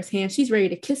everything firsthand, she's ready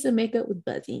to kiss and make up with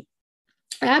Buzzy.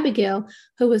 Abigail,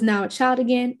 who is now a child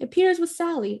again, appears with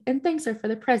Sally and thanks her for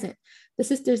the present. The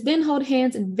sisters then hold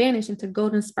hands and vanish into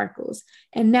golden sparkles.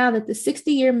 And now that the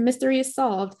 60-year mystery is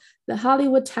solved, the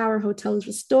Hollywood Tower Hotel is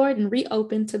restored and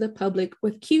reopened to the public,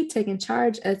 with Q taking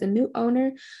charge as the new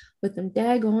owner with them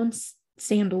daggone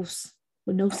sandals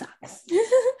with no socks.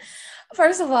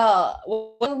 First of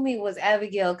all, what me was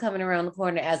Abigail coming around the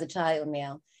corner as a child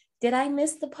now. Did I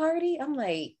miss the party? I'm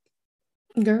like,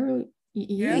 girl,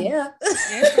 Yeah. yeah.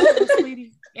 It's over,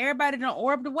 sweetie. Everybody done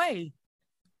orbed away.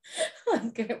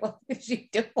 Girl, what was you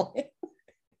doing? Well,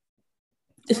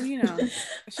 you know,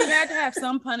 she had to have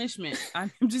some punishment.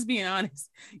 I'm just being honest.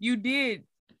 You did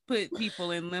put people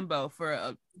in limbo for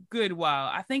a good while.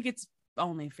 I think it's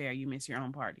only fair you miss your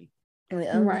own party. I mean,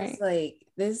 I'm Right. just like,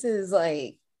 this is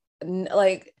like,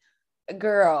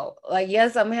 girl, like,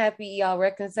 yes, I'm happy y'all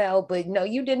reconciled, but no,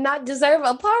 you did not deserve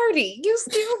a party. You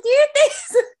still did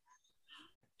this.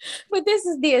 But this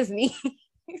is Disney.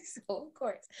 So of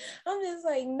course, I'm just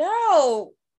like,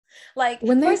 no. Like,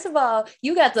 first of all,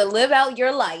 you got to live out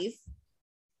your life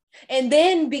and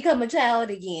then become a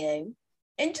child again.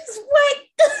 And just what?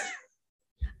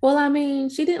 Well, I mean,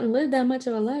 she didn't live that much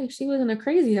of a life. She was in a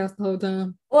crazy house the whole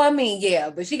time. Well, I mean,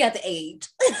 yeah, but she got to age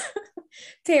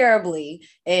terribly.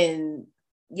 And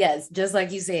yes, just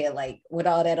like you said, like with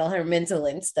all that on her mental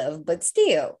and stuff, but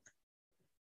still.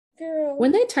 Girl.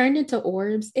 When they turned into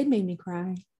orbs, it made me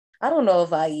cry. I don't know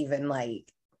if I even like,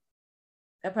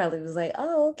 I probably was like,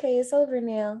 oh, okay, it's over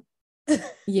now.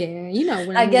 Yeah, you know,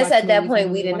 when I guess at that point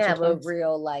we we didn't watch have it a twice.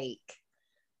 real like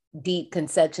deep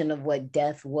conception of what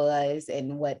death was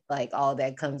and what like all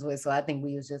that comes with. So I think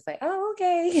we was just like, oh,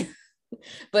 okay.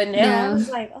 But now I was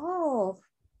like, oh.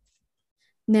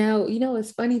 Now, you know,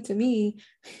 it's funny to me.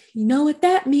 You know what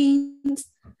that means?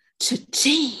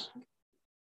 Cha-ching.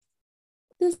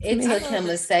 It took him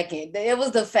a second. It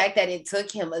was the fact that it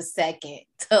took him a second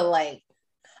to like,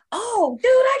 oh, dude,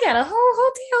 I got a whole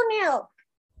hotel now.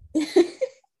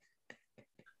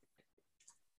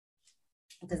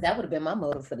 Because that would have been my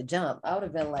motive for the jump. I would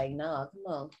have been like, nah, come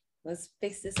on. Let's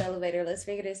fix this elevator. Let's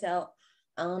figure this out.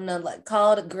 I don't know, like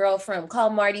call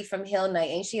Marty from Hell Night.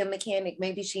 Ain't she a mechanic?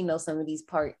 Maybe she knows some of these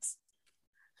parts.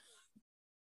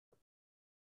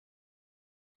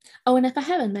 Oh, and if I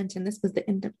haven't mentioned, this was the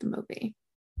end of the movie.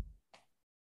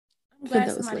 I'm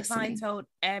glad somebody finally told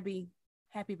Abby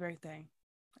happy birthday.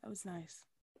 That was nice.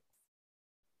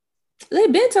 They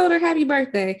been told her happy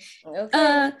birthday.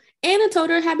 Okay. Anna told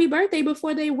her happy birthday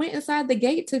before they went inside the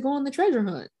gate to go on the treasure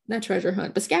hunt. Not treasure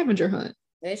hunt, but scavenger hunt.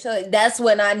 That's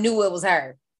when I knew it was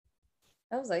her.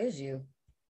 I was like, it's you.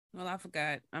 Well, I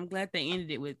forgot. I'm glad they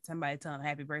ended it with somebody telling her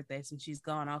happy birthday since she's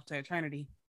gone off to eternity,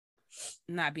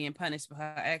 not being punished for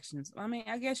her actions. I mean,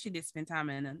 I guess she did spend time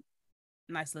in a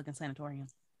nice looking sanatorium.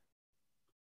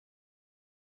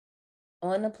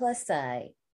 On the plus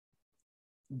side,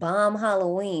 bomb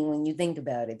Halloween when you think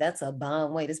about it. That's a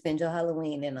bomb way to spend your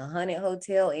Halloween in a haunted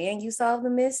hotel, and you solve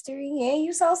the mystery, and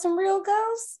you saw some real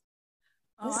ghosts.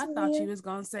 Oh, I thought you was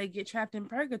gonna say get trapped in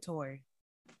purgatory.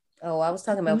 Oh, I was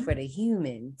talking about for the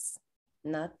humans,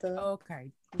 not the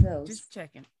ghosts. Just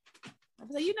checking. I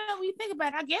was like, you know, when you think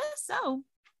about it, I guess so.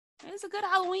 It's a good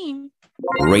Halloween.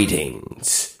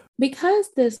 Ratings. Because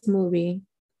this movie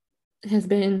has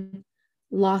been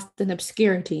lost in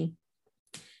obscurity,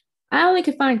 I only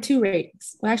could find 2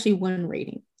 ratings. Well, actually 1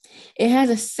 rating. It has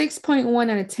a 6.1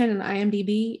 out of 10 on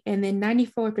IMDb, and then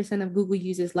 94% of Google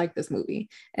users like this movie.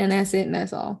 And that's it, and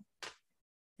that's all.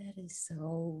 That is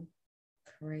so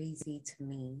crazy to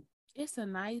me. It's a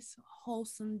nice,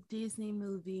 wholesome Disney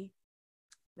movie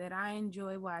that I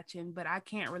enjoy watching, but I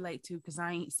can't relate to because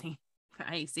I ain't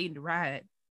seen the ride.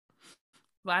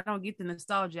 But I don't get the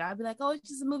nostalgia. I'd be like, oh, it's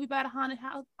just a movie about a haunted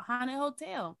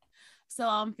hotel.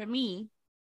 So for me,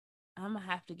 I'm gonna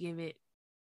have to give it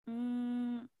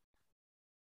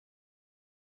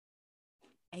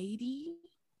 80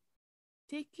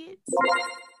 tickets.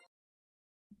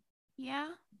 Yeah.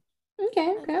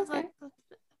 Okay.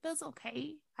 Feels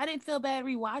okay. I didn't feel bad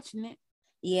rewatching it.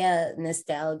 Yeah,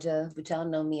 nostalgia, but y'all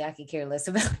know me, I could care less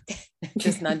about that.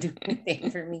 Just not do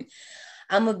anything for me.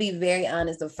 I'm gonna be very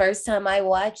honest. The first time I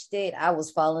watched it, I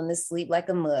was falling asleep like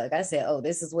a mug. I said, oh,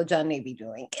 this is what John be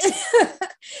doing.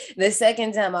 The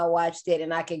second time I watched it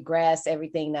and I could grasp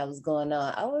everything that was going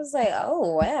on, I was like,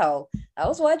 oh, wow. I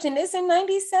was watching this in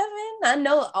 97. I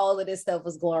know all of this stuff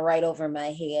was going right over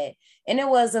my head. And it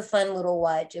was a fun little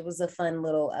watch. It was a fun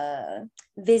little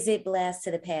visit blast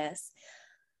to the past.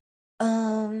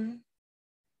 But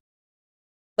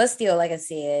still, like I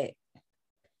said,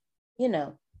 you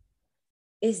know,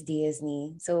 it's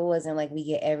Disney, so it wasn't like we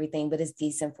get everything, but it's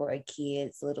decent for a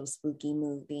kid's little spooky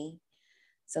movie.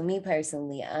 So me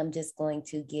personally, I'm just going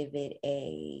to give it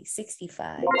a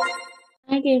 65.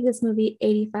 I gave this movie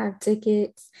 85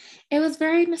 tickets. It was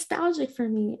very nostalgic for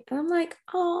me. And I'm like,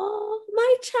 oh,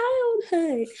 my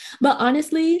childhood. But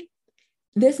honestly,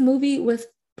 this movie was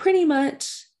pretty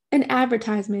much an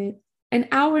advertisement an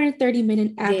hour and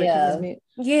 30-minute advertisement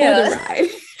for Yeah. the ride.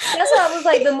 That's why I was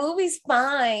like, the movie's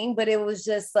fine, but it was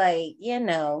just like,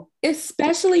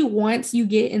 Especially once you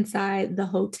get inside the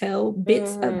hotel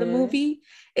bits of the movie,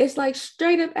 it's like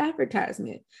straight up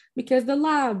advertisement because the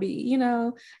lobby,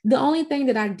 the only thing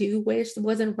that I do wish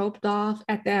wasn't roped off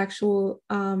at the actual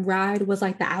ride was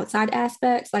like the outside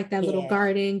aspects, like that little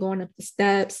garden, going up the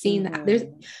steps, seeing that there's,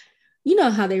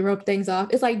 how they rope things off.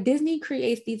 It's like Disney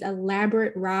creates these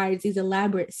elaborate rides, these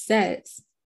elaborate sets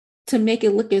to make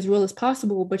it look as real as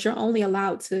possible, but you're only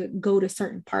allowed to go to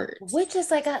certain parts. Which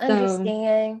is like, I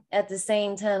understand at the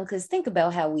same time, because think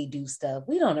about how we do stuff.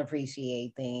 We don't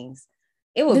appreciate things.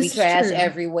 It would be trash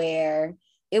everywhere.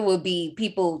 It would be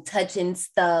people touching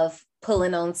stuff,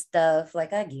 pulling on stuff.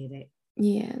 Like, I get it.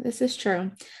 Yeah, this is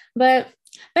true. But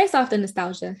based off the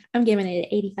nostalgia, I'm giving it an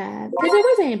 85 because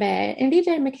it wasn't bad. And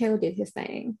DJ McHale did his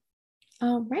thing.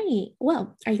 All right.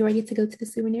 Well, are you ready to go to the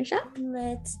souvenir shop?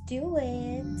 Let's do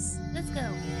it. Let's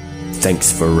go.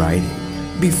 Thanks for riding.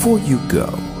 Before you go,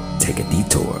 take a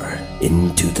detour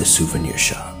into the souvenir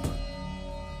shop.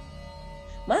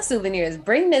 My souvenir is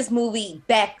bring this movie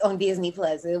back on Disney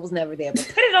Plus. It was never there, but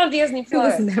put it on Disney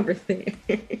Plus. It was never there.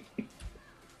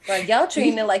 Like, y'all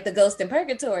treating it like the Ghost in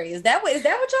Purgatory. Is that what y'all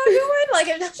doing? Like,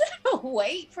 if y'all trying to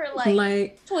wait for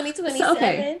like 2027? So,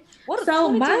 okay. What?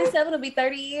 So 2027 will be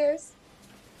 30 years.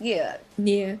 Yeah.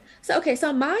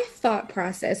 So my thought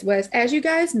process was, as you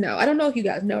guys know, I don't know if you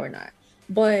guys know or not,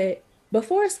 but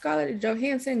before Scarlett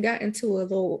Johansson got into a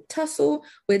little tussle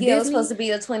with Disney, it was supposed to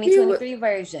be a 2023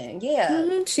 version.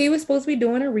 Yeah. She was supposed to be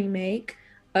doing a remake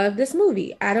of this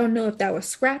movie. I don't know if that was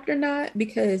scrapped or not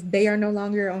because they are no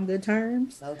longer on good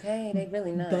terms. Okay, they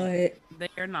really not. But they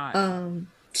are not.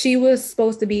 She was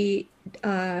supposed to be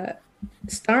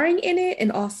starring in it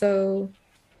and also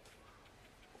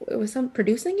it was some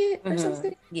producing it or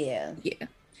something. Yeah.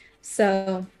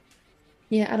 So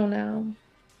I don't know.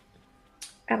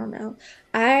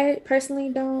 I personally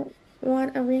don't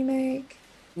want a remake.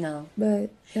 No. But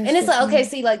and it's like, okay,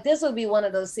 see, like this would be one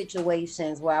of those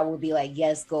situations where I would be like,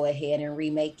 yes, go ahead and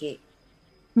remake it.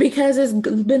 Because it's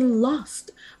been lost.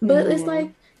 But it's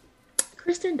like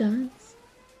Kristen Dunst.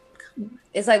 Come on.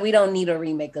 It's like we don't need a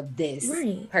remake of this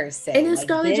per se. And then like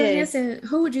Scarlett Johansson,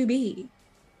 who would you be?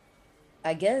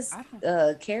 I guess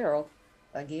Carol,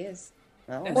 I guess.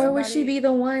 Or would she be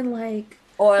the one like,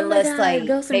 or unless like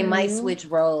they might switch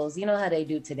roles. You know how they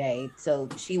do today. So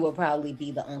she will probably be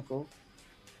the uncle.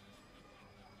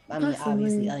 I mean,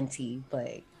 obviously auntie,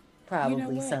 but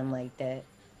probably something like that.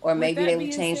 Or maybe they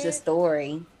would change the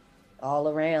story all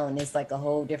around. It's like a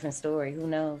whole different story. Who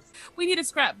knows? We need a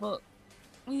scrapbook.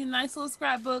 We need a nice little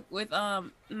scrapbook with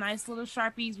nice little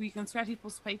Sharpies where you can scratch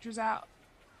people's pictures out.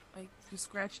 Like just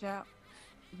scratched out.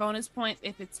 Bonus points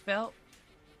if it's spelled.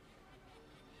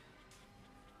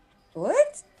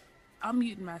 What? I'm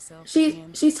muting myself.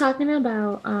 She's talking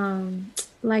about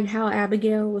like how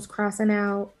Abigail was crossing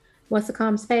out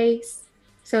what's-the-com's face.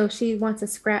 So she wants a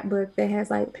scrapbook that has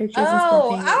like pictures and stuff.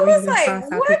 Oh, I was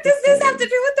like, what does this have to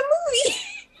do with the movie?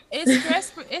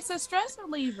 It's a stress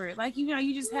reliever. Like,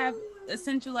 you just have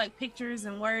essential like pictures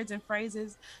and words and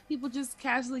phrases. People just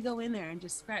casually go in there and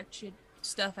just scratch your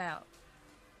stuff out.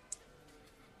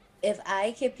 If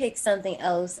I could pick something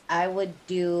else, I would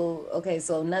do,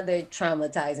 so another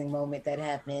traumatizing moment that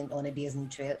happened on a Disney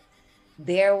trip.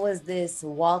 There was this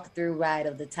walk-through ride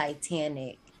of the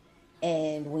Titanic.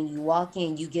 And when you walk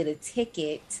in, you get a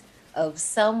ticket of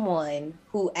someone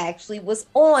who actually was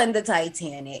on the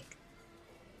Titanic.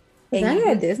 Is that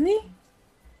at Disney?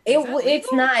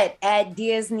 It's not at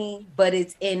Disney, but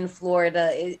it's in Florida.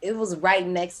 It was right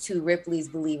next to Ripley's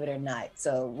Believe It or Not.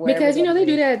 So because they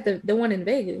do that the one in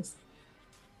Vegas.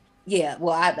 Yeah,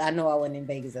 well, I know I wasn't in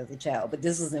Vegas as a child, but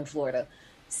this was in Florida.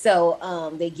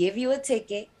 So they give you a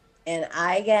ticket, and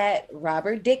I got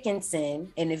Robert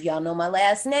Dickinson. And if y'all know my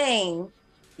last name,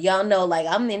 y'all know like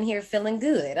I'm in here feeling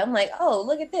good. I'm like, oh,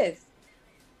 look at this.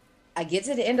 I get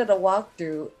to the end of the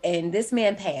walkthrough, and this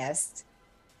man passed.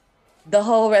 The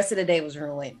whole rest of the day was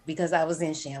ruined because I was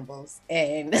in shambles.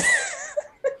 And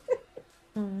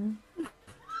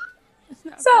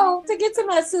so to get to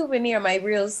my souvenir, my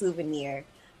real souvenir,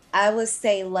 I would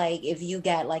say like if you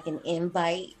got like an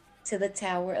invite to the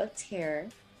Tower of Terror,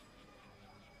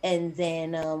 and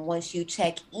then once you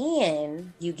check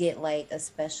in, you get like a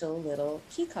special little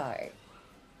key card.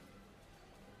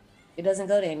 It doesn't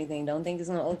go to anything. Don't think it's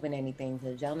going to open anything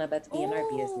because y'all not about to be in our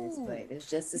business, but it's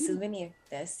just a souvenir.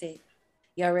 That's it.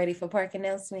 Y'all ready for park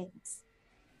announcements?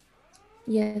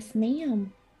 Yes,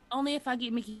 ma'am. Only if I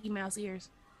get Mickey Mouse ears.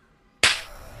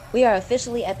 We are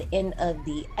officially at the end of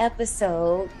the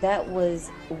episode. That was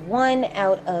 1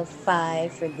 out of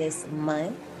 5 for this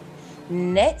month.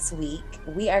 Next week,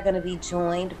 we are going to be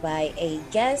joined by a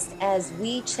guest as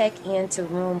we check into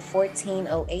room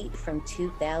 1408 from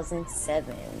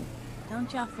 2007.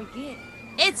 Don't y'all forget,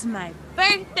 it's my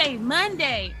birthday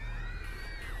Monday.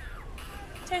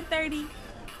 Turn 30.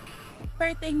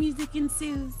 Birthday music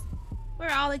ensues. We're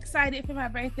all excited for my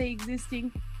birthday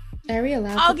existing. Are we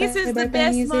allowed August to is play the birthday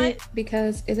best music? month.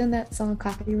 Because isn't that song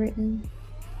copywritten?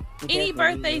 Any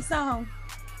birthday song,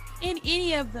 in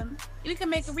any of them, we can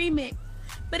make a remix.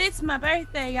 But it's my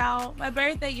birthday, y'all. My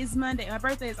birthday is Monday. My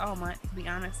birthday is all month, to be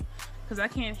honest, because I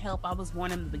can't help. I was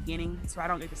born in the beginning, so I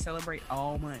don't get to celebrate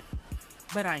all month.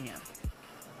 But I am.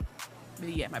 But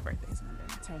yeah, my birthday is Monday.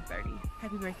 I turned 30.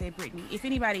 Happy birthday, Brittany. If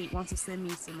anybody wants to send me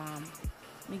some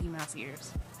Mickey Mouse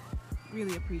ears,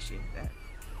 really appreciate that.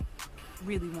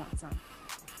 Really want some.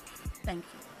 Thank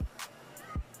you.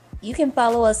 You can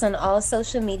follow us on all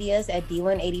social medias at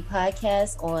D180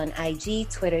 Podcast on IG,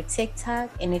 Twitter,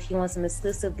 TikTok. And if you want some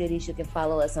exclusive goodies, you can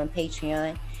follow us on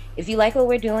Patreon. If you like what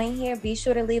we're doing here, be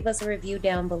sure to leave us a review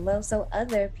down below so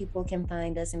other people can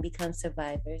find us and become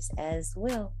survivors as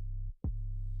well.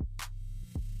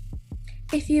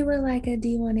 If you would like a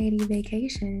D180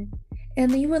 vacation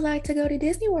and you would like to go to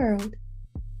Disney World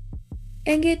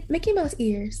and get Mickey Mouse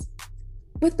ears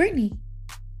with Brittany.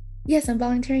 Yes, I'm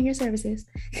volunteering your services.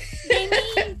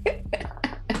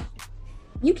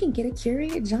 You can get a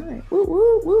curated John. Woo,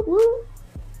 woo, woo, woo.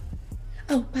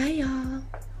 Oh, bye, y'all.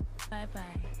 Bye-bye.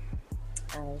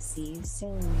 I'll see you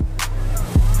soon.